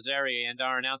Bob Lazzari and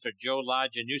our announcer Joe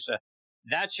LaGenusa.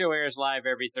 That show airs live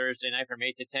every Thursday night from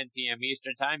 8 to 10 p.m.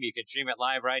 Eastern Time. You can stream it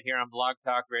live right here on Blog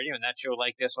Talk Radio, and that show,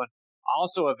 like this one,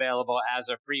 also available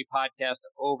as a free podcast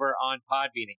over on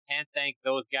Podbean. And can't thank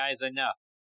those guys enough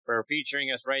for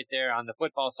featuring us right there on the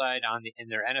football side in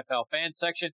their NFL fan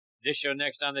section. This show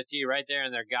Next on the Tee right there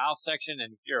in their golf section.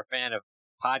 And if you're a fan of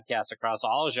podcasts across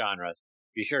all genres,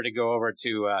 be sure to go over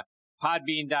to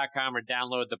podbean.com or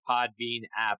download the Podbean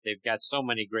app. They've got so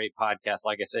many great podcasts,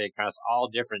 like I say, across all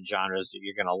different genres that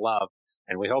you're going to love.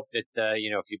 And we hope that,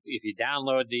 if you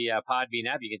download the Podbean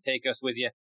app, you can take us with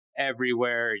you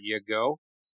everywhere you go.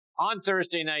 On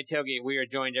Thursday Night Tailgate, we are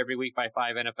joined every week by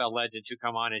 5 NFL legends who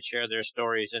come on and share their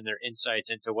stories and their insights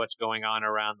into what's going on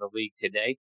around the league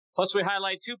today. Plus, we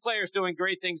highlight 2 players doing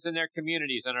great things in their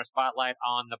communities in our Spotlight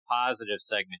on the Positive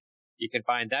segment. You can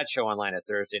find that show online at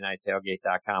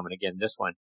ThursdayNightTailgate.com. And again, this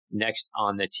one,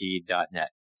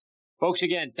 nextonthetee.net. Folks,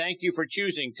 again, thank you for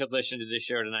choosing to listen to this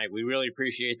show tonight. We really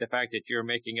appreciate the fact that you're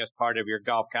making us part of your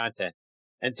golf content.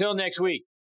 Until next week,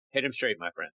 hit 'em straight,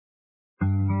 my friend.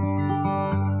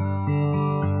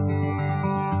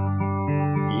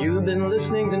 You've been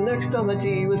listening to Next on the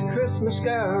Tee with Chris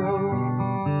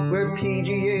Mascaro, where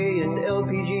PGA and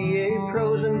LPGA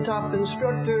pros and top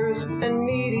instructors and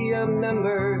media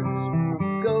members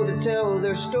go to tell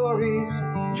their stories.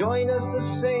 Join us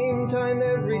the same time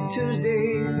every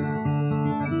Tuesday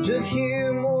to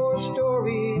hear more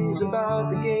stories about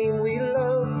the game we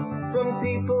love from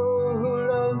people who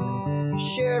love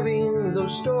sharing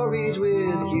those stories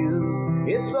with you.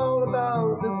 It's all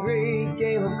about the great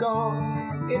game of golf.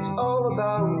 It's all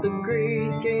about the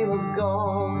great game of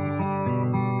golf.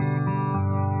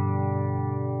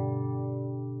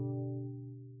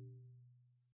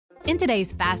 In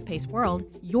today's fast-paced world,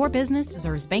 your business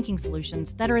deserves banking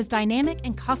solutions that are as dynamic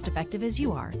and cost-effective as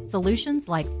you are. Solutions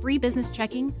like free business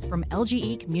checking from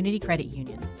LGE Community Credit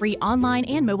Union, free online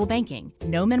and mobile banking,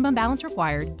 no minimum balance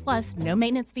required, plus no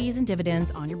maintenance fees and dividends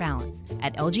on your balance.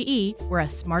 At LGE, we're a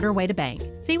smarter way to bank.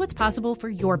 See what's possible for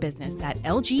your business at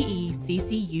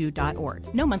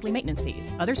lgeccu.org. No monthly maintenance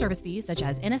fees. Other service fees such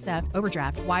as NSF,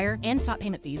 overdraft, wire, and stop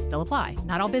payment fees still apply.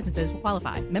 Not all businesses will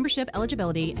qualify. Membership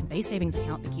eligibility and base savings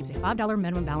account that keeps a $5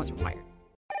 minimum balance required.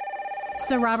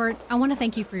 So, Robert, I want to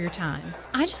thank you for your time.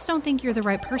 I just don't think you're the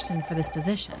right person for this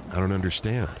position. I don't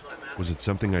understand. Was it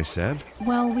something I said?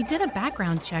 Well, we did a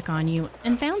background check on you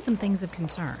and found some things of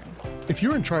concern. If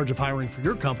you're in charge of hiring for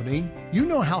your company, you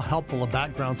know how helpful a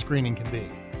background screening can be.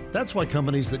 That's why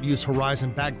companies that use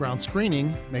Horizon background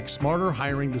screening make smarter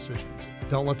hiring decisions.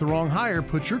 Don't let the wrong hire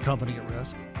put your company at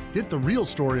risk. Get the real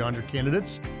story on your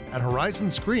candidates at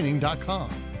horizonscreening.com.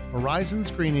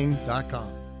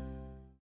 horizonscreening.com.